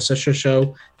find our sister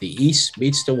show, The East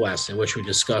Meets the West, in which we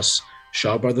discuss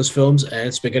Shaw Brothers films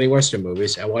and spaghetti western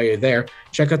movies. And while you're there,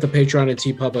 check out the Patreon and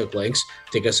TeePublic links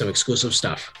to get some exclusive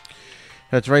stuff.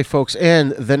 That's right, folks.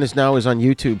 And Then Is Now is on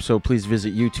YouTube, so please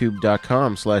visit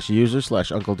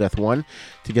youtube.com/user/UncleDeath1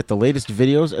 to get the latest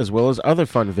videos as well as other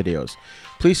fun videos.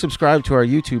 Please subscribe to our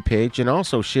YouTube page and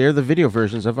also share the video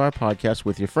versions of our podcast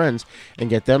with your friends and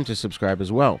get them to subscribe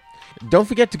as well. Don't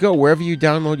forget to go wherever you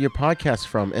download your podcasts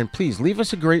from, and please leave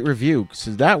us a great review,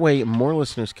 so that way more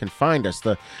listeners can find us.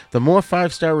 The more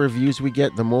 5-star reviews we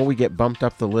get, the more we get bumped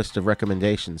up the list of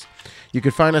recommendations. You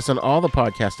can find us on all the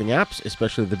podcasting apps,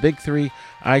 especially the big three,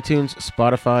 iTunes,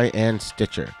 Spotify, and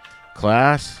Stitcher.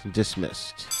 Class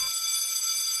dismissed.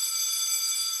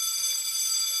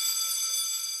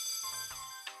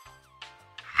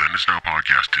 Then Is Now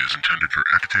podcast is intended for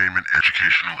entertainment,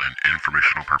 educational, and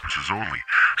informational purposes only.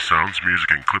 Sounds, music,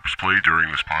 and clips played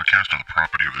during this podcast are the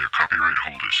property of their copyright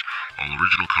holders. All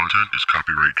original content is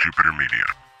copyright Jupiter Media.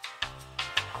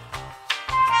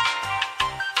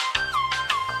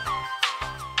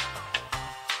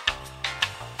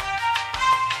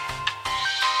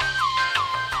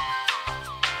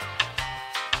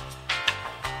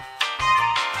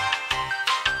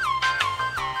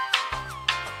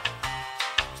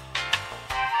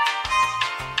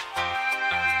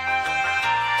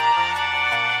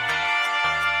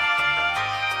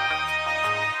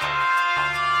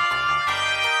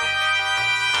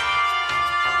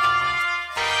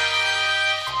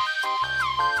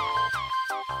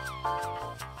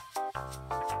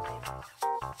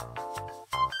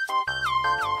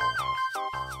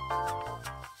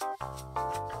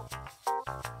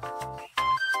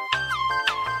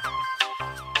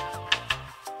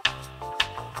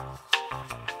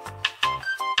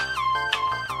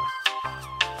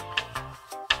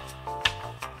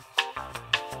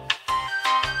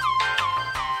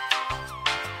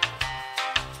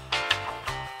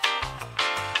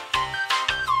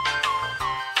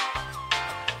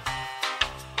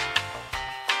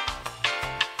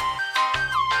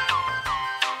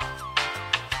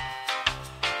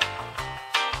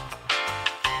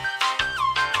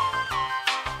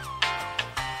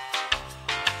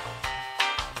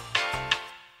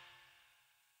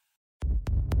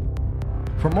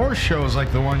 For more shows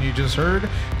like the one you just heard,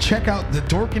 check out the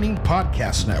Dorkening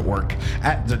Podcast Network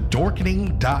at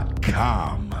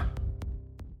thedorkening.com.